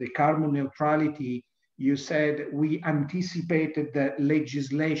mentioning the carbon neutrality, you said we anticipated the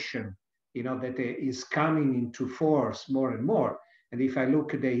legislation, that is coming into force more and more. And if I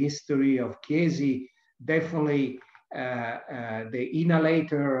look at the history of Chiesi, definitely the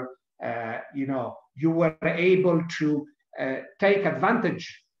inhalator, you were able to take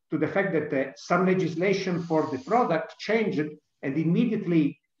advantage to the fact that some legislation for the product changed, and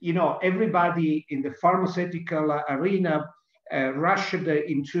immediately, everybody in the pharmaceutical arena rushed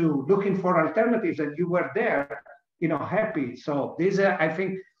into looking for alternatives, and you were there, happy. So this, I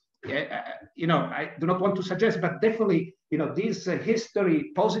think, I do not want to suggest, but definitely, this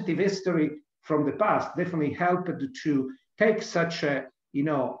history, positive history from the past, definitely helped to take such a,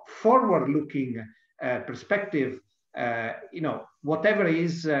 forward-looking perspective. Whatever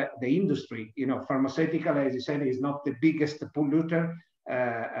is the industry, pharmaceutical, as you said, is not the biggest polluter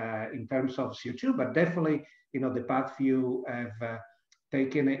in terms of CO2, but definitely, the path you have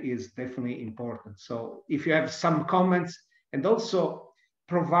taken is definitely important. So if you have some comments, and also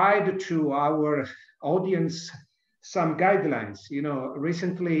provide to our audience some guidelines.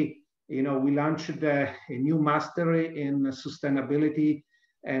 Recently, we launched a new mastery in sustainability,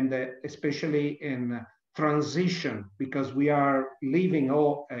 and especially in transition, because we are living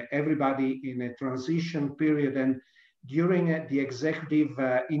everybody in a transition period. And during the executive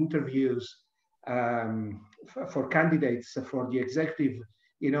interviews for candidates for the executive,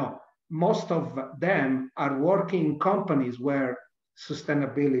 most of them are working in companies where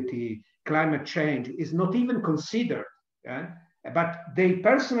sustainability, climate change is not even considered, but they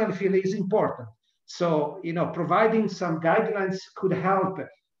personally feel is important. So, providing some guidelines could help,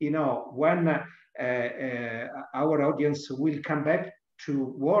 when our audience will come back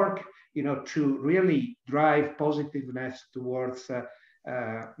to work, to really drive positiveness towards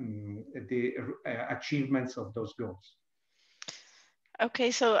the achievements of those goals.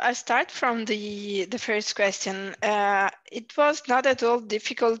 Okay, so I start from the first question. It was not at all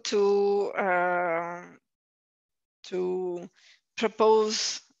difficult to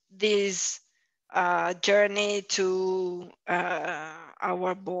propose this journey to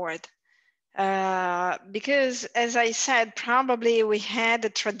our board. Because, as I said, probably we had a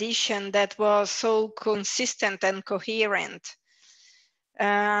tradition that was so consistent and coherent.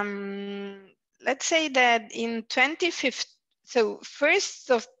 Let's say that in 2015, so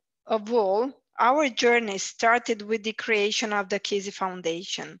first of all, our journey started with the creation of the Chiesi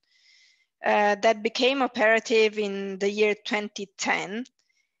Foundation that became operative in the year 2010.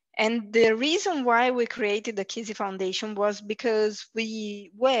 And the reason why we created the Chiesi Foundation was because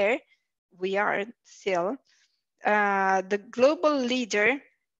we are still the global leader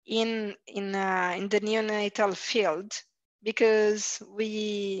in the neonatal field, because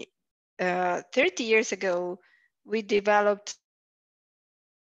we 30 years ago we developed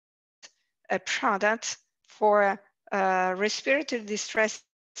a product for respiratory distress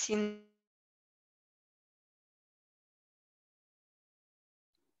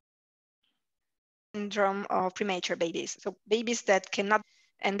syndrome of premature babies. So babies that cannot,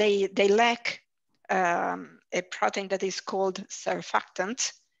 and they lack a protein that is called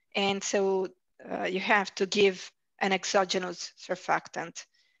surfactant. And so you have to give an exogenous surfactant.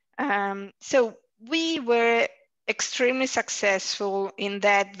 So we were extremely successful in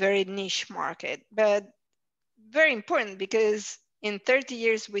that very niche market, but very important, because in 30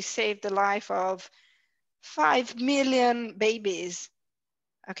 years we saved the life of 5 million babies.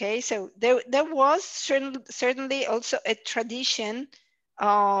 Okay, so there was certainly also a tradition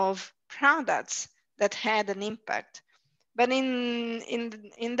of products that had an impact. But in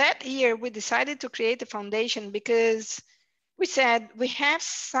that year, we decided to create a foundation because we said we have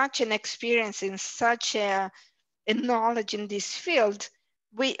such an experience in such a knowledge in this field.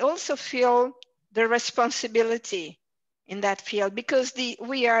 We also feel the responsibility in that field, because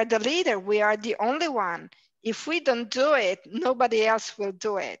we are the leader, we are the only one. If we don't do it, nobody else will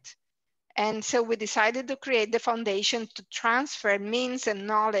do it. And so we decided to create the foundation to transfer means and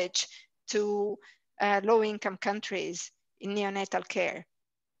knowledge to low-income countries in neonatal care.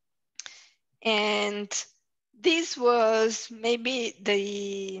 And this was maybe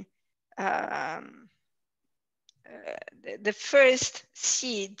the first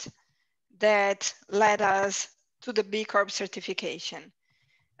seed that led us to the B Corp certification.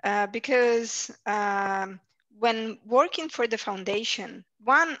 Because when working for the foundation,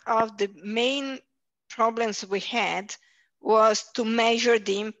 one of the main problems we had was to measure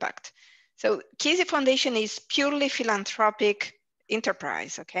the impact. So Chiesi Foundation is purely philanthropic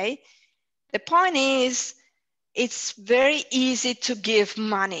enterprise, okay? The point is, it's very easy to give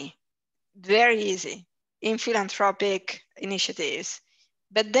money, very easy in philanthropic initiatives.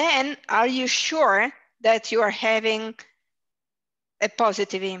 But then, are you sure that you are having a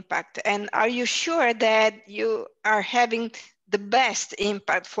positive impact? And are you sure that you are having the best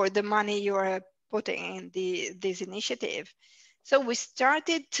impact for the money you are putting in this initiative? So we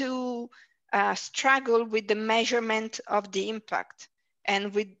started to struggle with the measurement of the impact,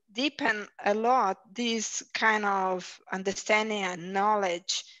 and we deepen a lot this kind of understanding and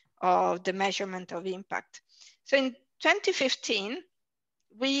knowledge of the measurement of impact. So in 2015,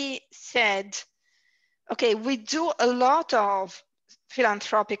 we said, okay, we do a lot of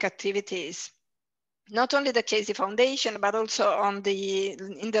philanthropic activities, not only the Chiesi Foundation, but also in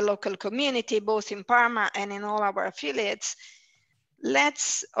the local community, both in Parma and in all our affiliates.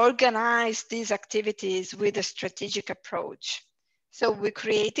 Let's organize these activities with a strategic approach. So we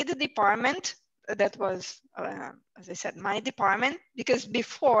created a department that was, as I said, my department, because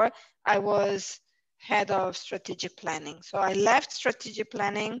before I was head of strategic planning. So I left strategic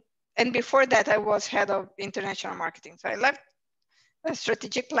planning, and before that I was head of international marketing. So I left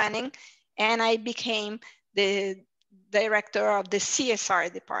strategic planning and I became the director of the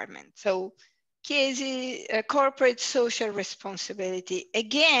CSR department. So Chiesi, corporate social responsibility.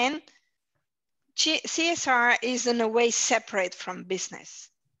 Again, CSR is in a way separate from business,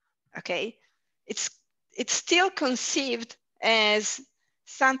 okay? It's still conceived as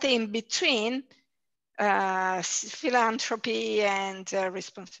something in between philanthropy and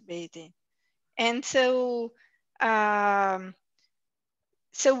responsibility. And so,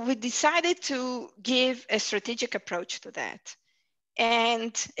 so we decided to give a strategic approach to that.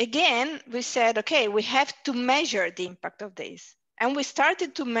 And again, we said, okay, we have to measure the impact of this. And we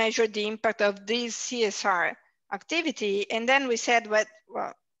started to measure the impact of this CSR activity. And then we said,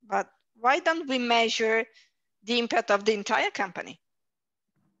 but why don't we measure the impact of the entire company?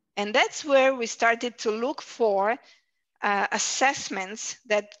 And that's where we started to look for assessments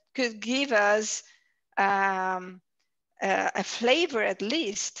that could give us a flavor, at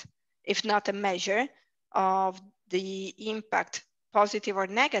least, if not a measure, of the impact, positive or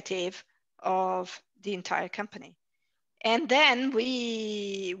negative, of the entire company. And then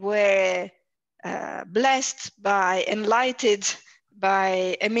we were blessed by, enlightened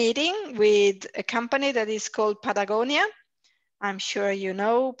by a meeting with a company that is called Patagonia. I'm sure you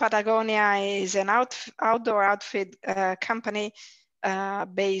know Patagonia is an outdoor outfit company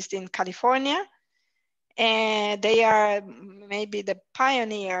based in California. And they are maybe the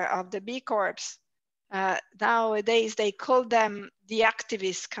pioneer of the B Corps. Nowadays, they call them the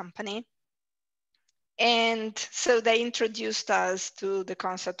activist company. And so they introduced us to the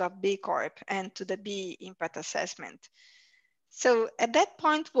concept of B Corp and to the B impact assessment. So at that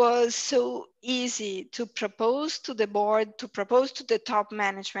point was so easy to propose to the board, to propose to the top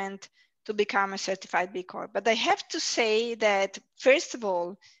management to become a certified B Corp. But I have to say that, first of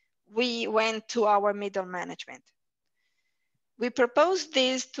all, we went to our middle management. We proposed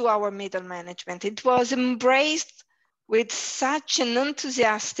this to our middle management. It was embraced with such an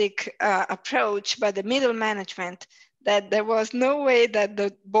enthusiastic approach by the middle management that there was no way that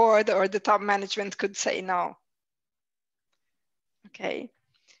the board or the top management could say no. Okay,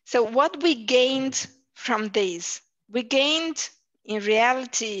 so what we gained from this, we gained in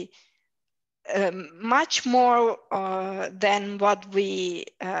reality much more than what we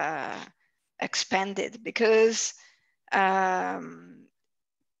expended, because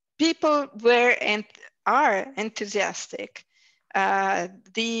people were and are enthusiastic.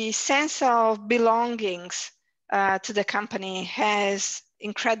 The sense of belongings to the company has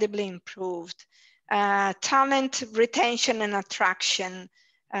incredibly improved. Talent retention and attraction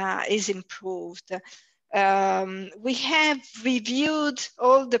is improved. We have reviewed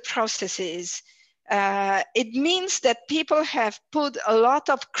all the processes. It means that people have put a lot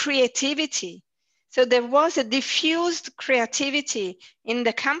of creativity. So there was a diffused creativity in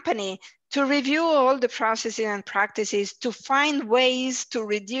the company to review all the processes and practices, to find ways to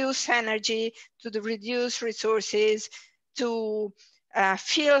reduce energy, to reduce resources, to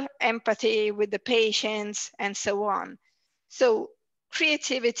feel empathy with the patients, and so on. So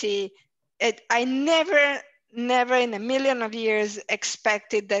creativity, I never in a million of years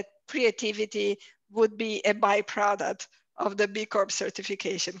expected that creativity would be a byproduct of the B Corp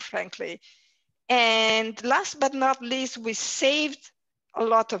certification, frankly. And last but not least, we saved a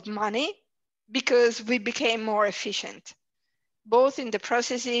lot of money because we became more efficient, both in the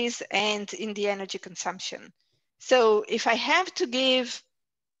processes and in the energy consumption. So if I have to give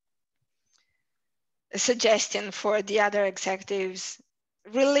a suggestion for the other executives,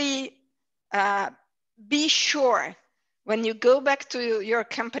 really be sure when you go back to your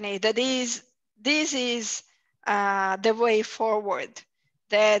company that this is the way forward,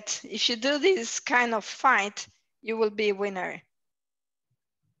 that if you do this kind of fight, you will be a winner.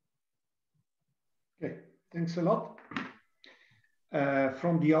 Okay, thanks a lot.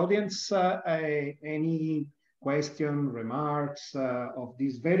 From the audience, any question, remarks of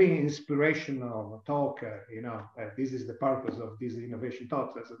this very inspirational talk? This is the purpose of these innovation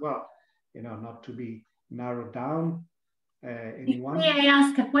talks as well, not to be narrowed down. Anyone? May I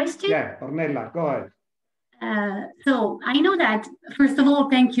ask a question? Yeah, Ornella, go ahead. So I know that, first of all,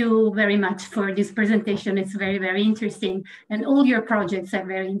 thank you very much for this presentation. It's very, very interesting. And all your projects are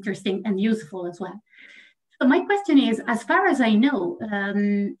very interesting and useful as well. So my question is, as far as I know,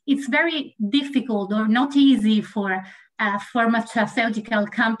 it's very difficult or not easy for a pharmaceutical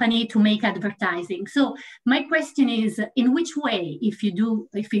company to make advertising. So my question is, in which way, if it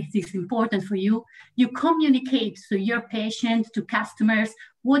is important for you, you communicate to your patients, to customers,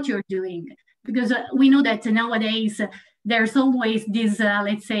 what you're doing? Because we know that nowadays there's always this,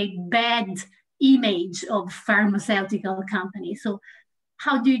 let's say, bad image of pharmaceutical companies. So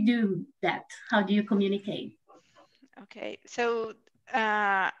how do you do that? How do you communicate? Okay, so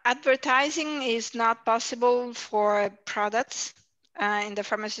advertising is not possible for products in the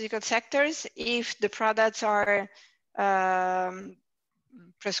pharmaceutical sectors if the products are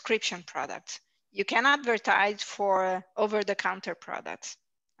prescription products. You can advertise for over-the-counter products.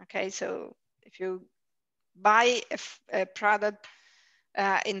 Okay, so if you buy a product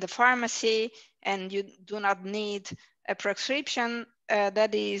in the pharmacy and you do not need a prescription,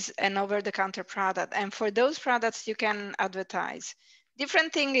 that is an over-the-counter product. And for those products, you can advertise.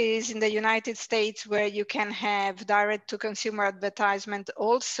 Different thing is in the United States, where you can have direct-to-consumer advertisement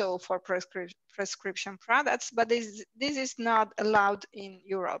also for prescription products, but this is not allowed in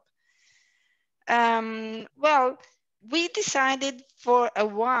Europe. Well, we decided for a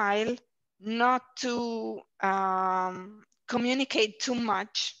while not to communicate too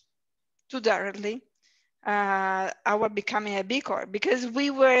much, too directly, our becoming a B Corp, because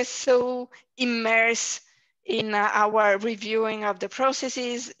we were so immersed in our reviewing of the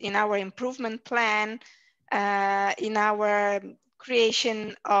processes, in our improvement plan, in our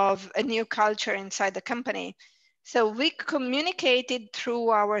creation of a new culture inside the company. So we communicated through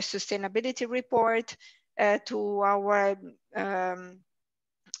our sustainability report to our,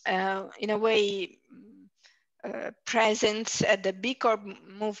 in a way, presence at the B Corp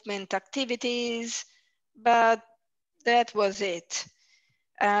movement activities, but that was it.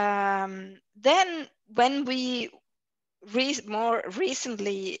 Then when we more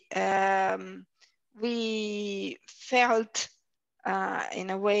recently, we felt in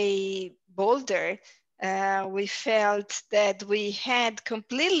a way bolder, we felt that we had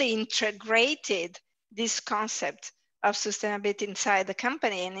completely integrated this concept of sustainability inside the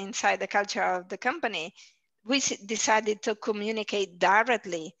company and inside the culture of the company. We decided to communicate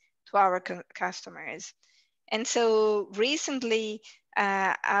directly to our customers. And so recently,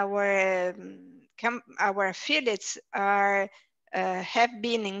 our affiliates have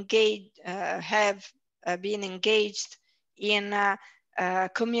been engaged in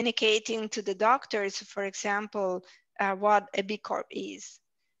communicating to the doctors, for example, what a B Corp is,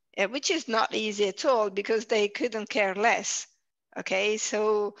 which is not easy at all because they couldn't care less. Okay,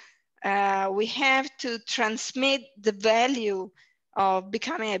 so we have to transmit the value of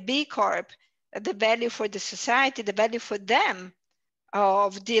becoming a B Corp, the value for the society, the value for them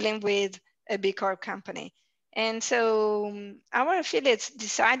of dealing with a B Corp company. And so our affiliates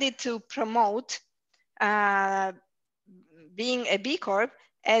decided to promote being a B Corp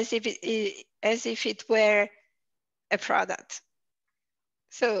as if it were a product.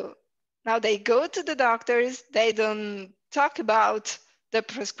 So now they go to the doctors, they don't talk about the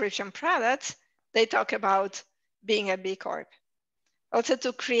prescription products, they talk about being a B Corp. Also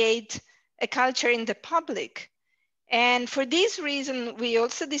to create a culture in the public. And for this reason, we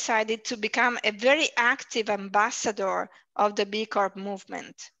also decided to become a very active ambassador of the B Corp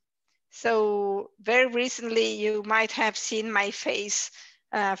movement. So very recently, you might have seen my face,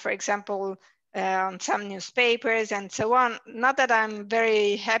 for example, on some newspapers and so on. Not that I'm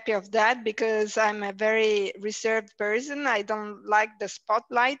very happy of that because I'm a very reserved person. I don't like the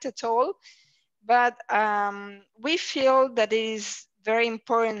spotlight at all. but we feel that it is very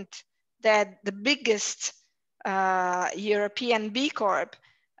important that the biggest European B Corp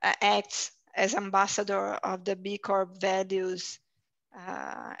acts as ambassador of the B Corp values.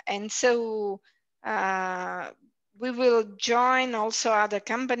 And so we will join also other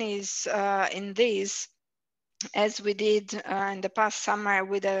companies in this, as we did in the past summer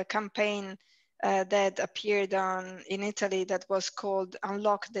with a campaign that appeared in Italy that was called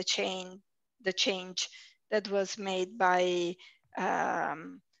Unlock the Change, that was made by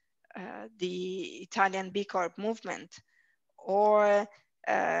the Italian B Corp movement, or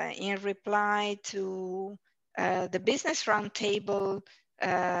in reply to the Business Roundtable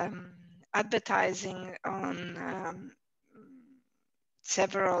advertising on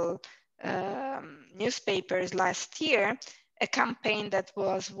several newspapers last year, a campaign that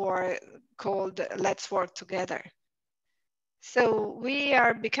was called Let's Work Together. So we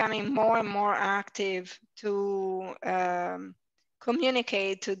are becoming more and more active to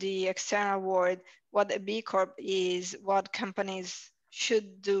communicate to the external world what a B Corp is, what companies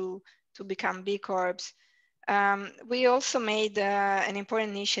should do to become B Corps. We also made an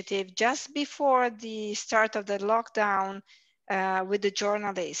important initiative just before the start of the lockdown with the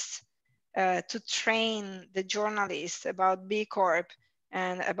journalists to train the journalists about B Corp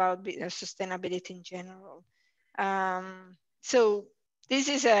and about sustainability in general. So this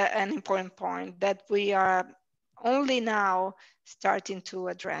is an important point that we are only now starting to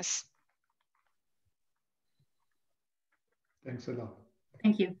address. Thanks a lot.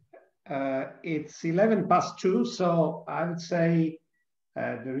 Thank you. It's 2:11, so I would say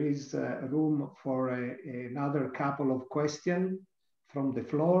there is room for another couple of questions from the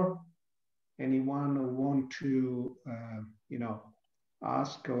floor. Anyone who want to,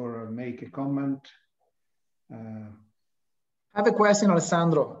 ask or make a comment? I have a question,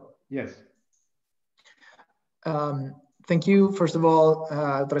 Alessandro. Yes. Thank you, first of all,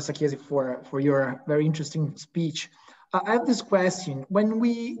 Dottoressa Chiesi, for your very interesting speech. I have this question. When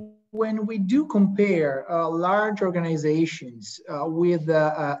we do compare large organizations with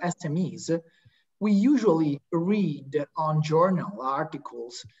SMEs, we usually read on journal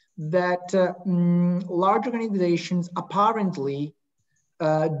articles that large organizations apparently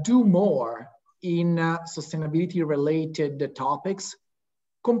do more in sustainability-related topics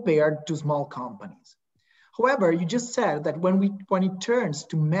compared to small companies. However, you just said that when it turns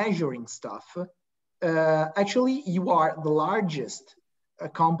to measuring stuff, actually you are the largest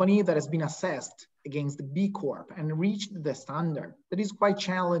company that has been assessed against the B Corp and reached the standard. That is quite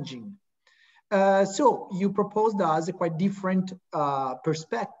challenging. So you proposed us a quite different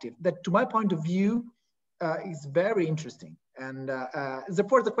perspective that, to my point of view, is very interesting. And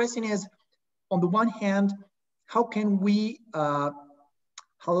therefore, the question is, on the one hand, how can we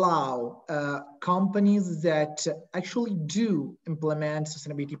allow companies that actually do implement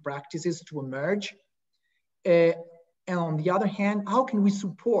sustainability practices to emerge? And on the other hand, how can we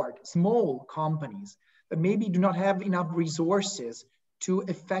support small companies that maybe do not have enough resources to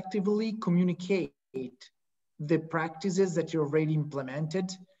effectively communicate the practices that you already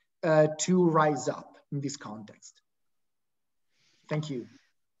implemented to rise up in this context? Thank you.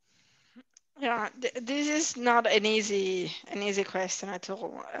 Yeah, this is not an easy question at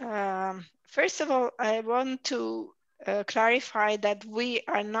all. First of all, I want to clarify that we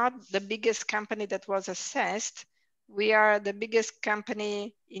are not the biggest company that was assessed. We are the biggest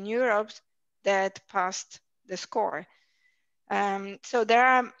company in Europe that passed the score. So there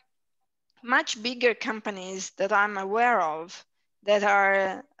are much bigger companies that I'm aware of that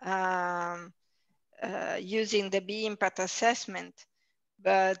are using the B impact assessment,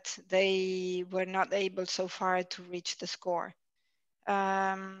 but they were not able so far to reach the score.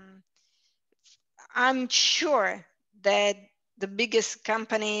 I'm sure that the biggest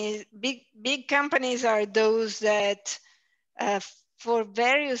companies, big companies are those that for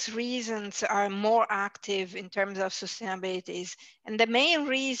various reasons are more active in terms of sustainability. And the main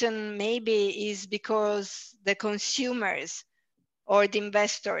reason maybe is because the consumers or the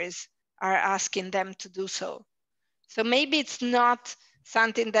investors are asking them to do so. So maybe it's not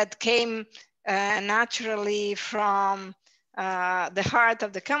something that came naturally from the heart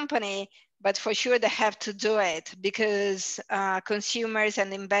of the company, but for sure they have to do it because consumers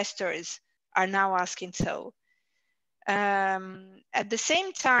and investors are now asking so. At the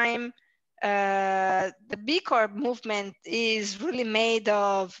same time, the B Corp movement is really made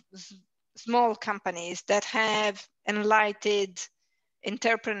of small companies that have enlightened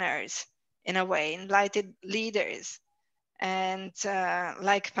entrepreneurs, in a way, enlightened leaders, and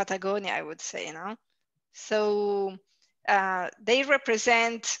like Patagonia, I would say, So they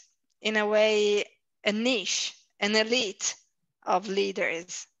represent in a way, a niche, an elite of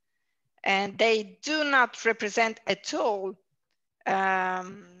leaders. And they do not represent at all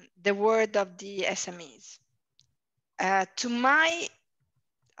the word of the SMEs. I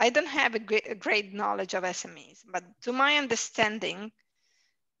don't have a great knowledge of SMEs, but to my understanding,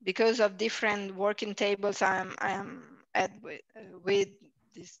 because of different working tables I'm at with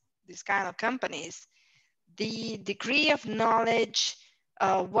this kind of companies, the degree of knowledge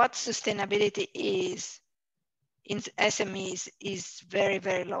of what sustainability is in SMEs is very,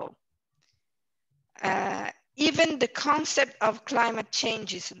 very low. Even the concept of climate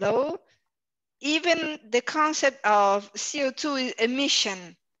change is low. Even the concept of CO2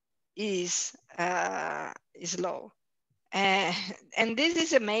 emission is low. And this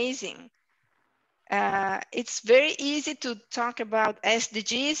is amazing. It's very easy to talk about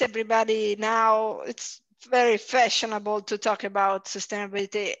SDGs. Everybody now, it's very fashionable to talk about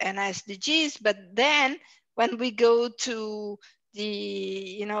sustainability and SDGs, but then when we go to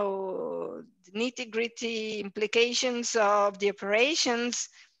the, the nitty-gritty implications of the operations,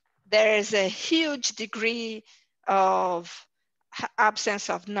 there's a huge degree of absence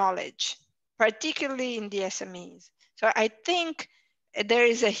of knowledge, particularly in the SMEs. So I think there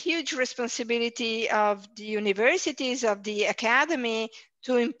is a huge responsibility of the universities, of the academy,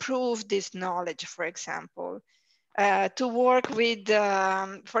 to improve this knowledge, for example, to work with,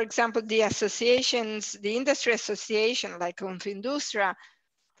 for example, the associations, the industry association like Confindustria,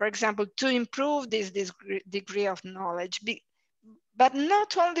 for example, to improve this degree of knowledge. But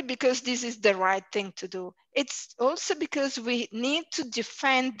not only because this is the right thing to do, it's also because we need to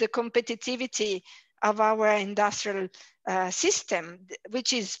defend the competitivity of our industrial system,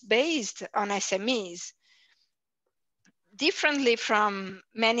 which is based on SMEs, differently from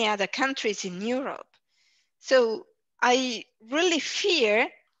many other countries in Europe. So I really fear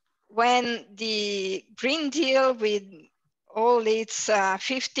when the Green Deal with all its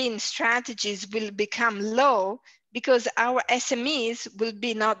 15 strategies will become law, because our SMEs will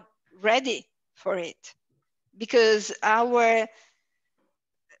be not ready for it, because our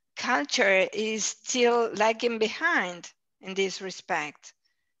culture is still lagging behind in this respect.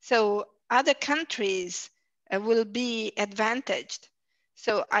 So other countries will be advantaged.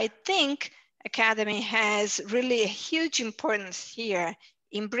 So I think Academy has really a huge importance here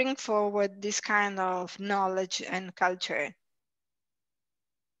in bringing forward this kind of knowledge and culture.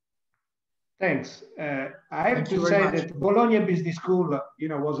 Thanks. I have to say that Bologna Business School,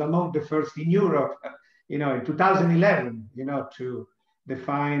 was among the first in Europe, in 2011, to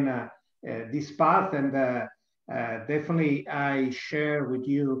define this path, and definitely I share with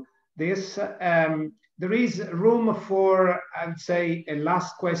you this. There is room for, I'd say, a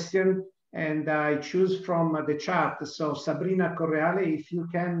last question, and I choose from the chat. So Sabrina Correale, if you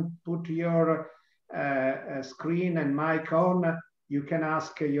can put your screen and mic on, you can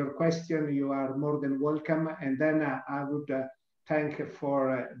ask your question. You are more than welcome. And then I would thank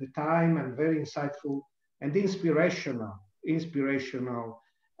for the time, and very insightful and inspirational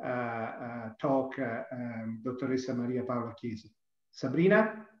talk, Dottoressa Maria Paola Chiesi.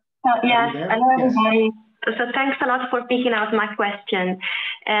 Sabrina? Yes, hello everybody. So thanks a lot for picking out my question,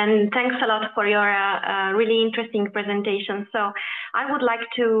 and thanks a lot for your really interesting presentation. So I would like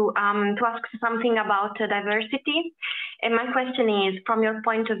to ask something about diversity, and my question is, from your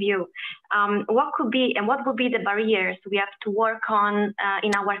point of view, what would be the barriers we have to work on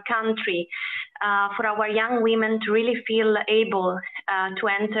in our country for our young women to really feel able to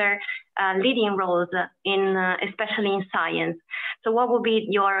enter leading roles in, especially in science? So what would be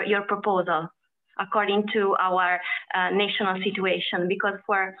your proposal according to our national situation? Because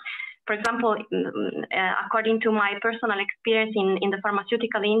for example, according to my personal experience in the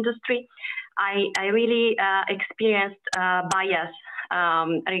pharmaceutical industry, I really experienced bias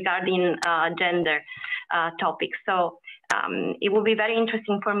regarding gender topics. So it would be very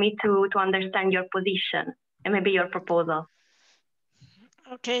interesting for me to understand your position and maybe your proposal.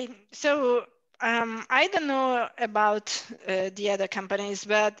 Okay, so I don't know about the other companies,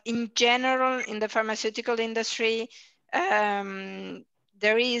 but in general, in the pharmaceutical industry,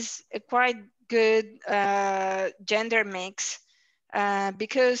 there is a quite good gender mix,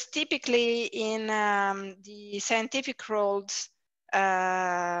 because typically in the scientific roles,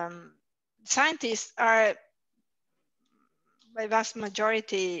 scientists are by vast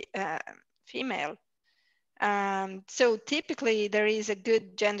majority female. So typically there is a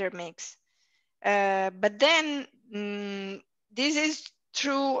good gender mix. But then this is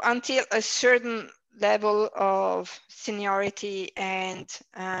true until a certain level of seniority and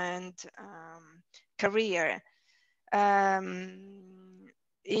career.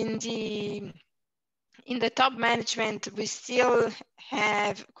 in the top management, we still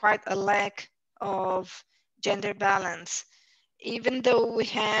have quite a lack of gender balance, even though we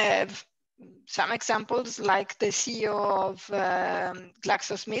have some examples like the CEO of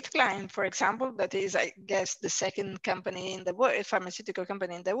GlaxoSmithKline, for example, that is, I guess, the second company in the world, pharmaceutical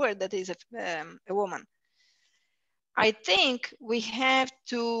company in the world that is a woman. I think we have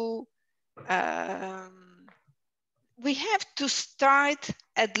to start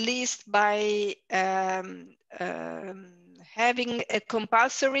at least by having a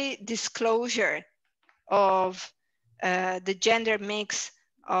compulsory disclosure of the gender mix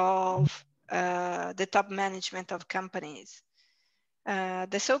of the top management of companies.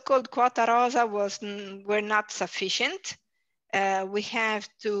 The so-called quota rosa were not sufficient. We have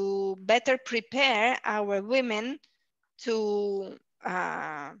to better prepare our women to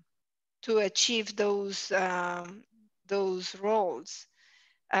achieve those roles.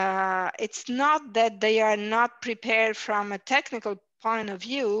 It's not that they are not prepared from a technical point of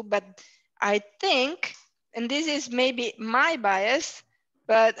view, but I think, and this is maybe my bias,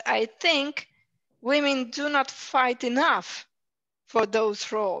 but I think women do not fight enough for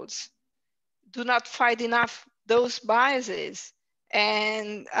those roles, do not fight enough those biases.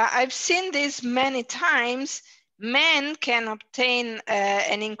 And I've seen this many times. Men can obtain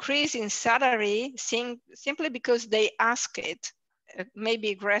an increase in salary simply because they ask it,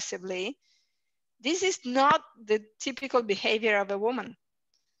 maybe aggressively. This is not the typical behavior of a woman.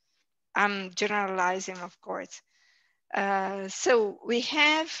 I'm generalizing, of course. So we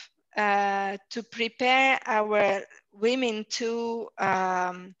have to prepare our women to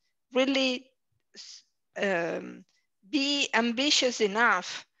really be ambitious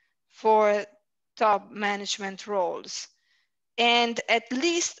enough for top management roles, and at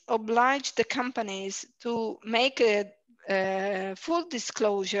least oblige the companies to make a full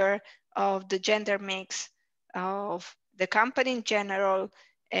disclosure of the gender mix of the company in general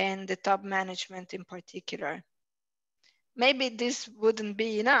and the top management in particular. Maybe this wouldn't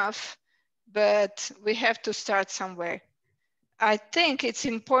be enough, but we have to start somewhere. I think it's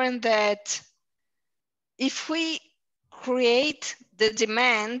important that if we create the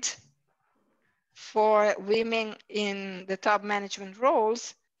demand for women in the top management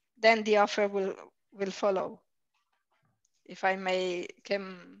roles, then the offer will follow. If I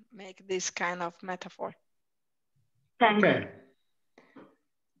can make this kind of metaphor. Thanks. Okay.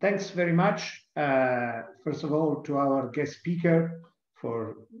 Thanks very much. First of all, to our guest speaker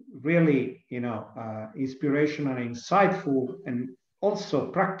for really, inspirational, insightful, and also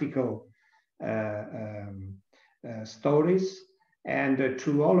practical stories. And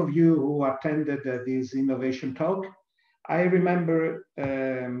to all of you who attended this innovation talk, I remember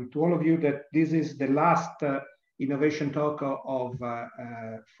to all of you that this is the last innovation talk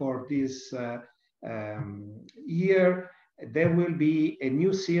for this year. There will be a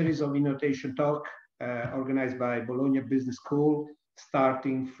new series of innovation talk organized by Bologna Business School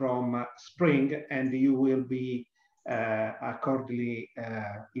starting from spring, and you will be accordingly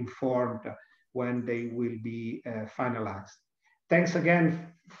informed when they will be finalized. Thanks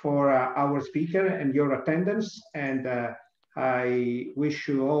again for our speaker and your attendance, and I wish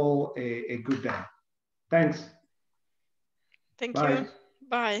you all a good day. Thanks. Thank Bye. you.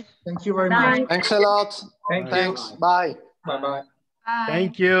 Bye. Thank you very much. Thanks a lot. Thanks. Bye. Bye-bye. Bye.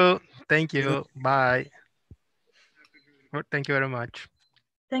 Thank you. Thank you. Bye. Thank you very much.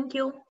 Thank you.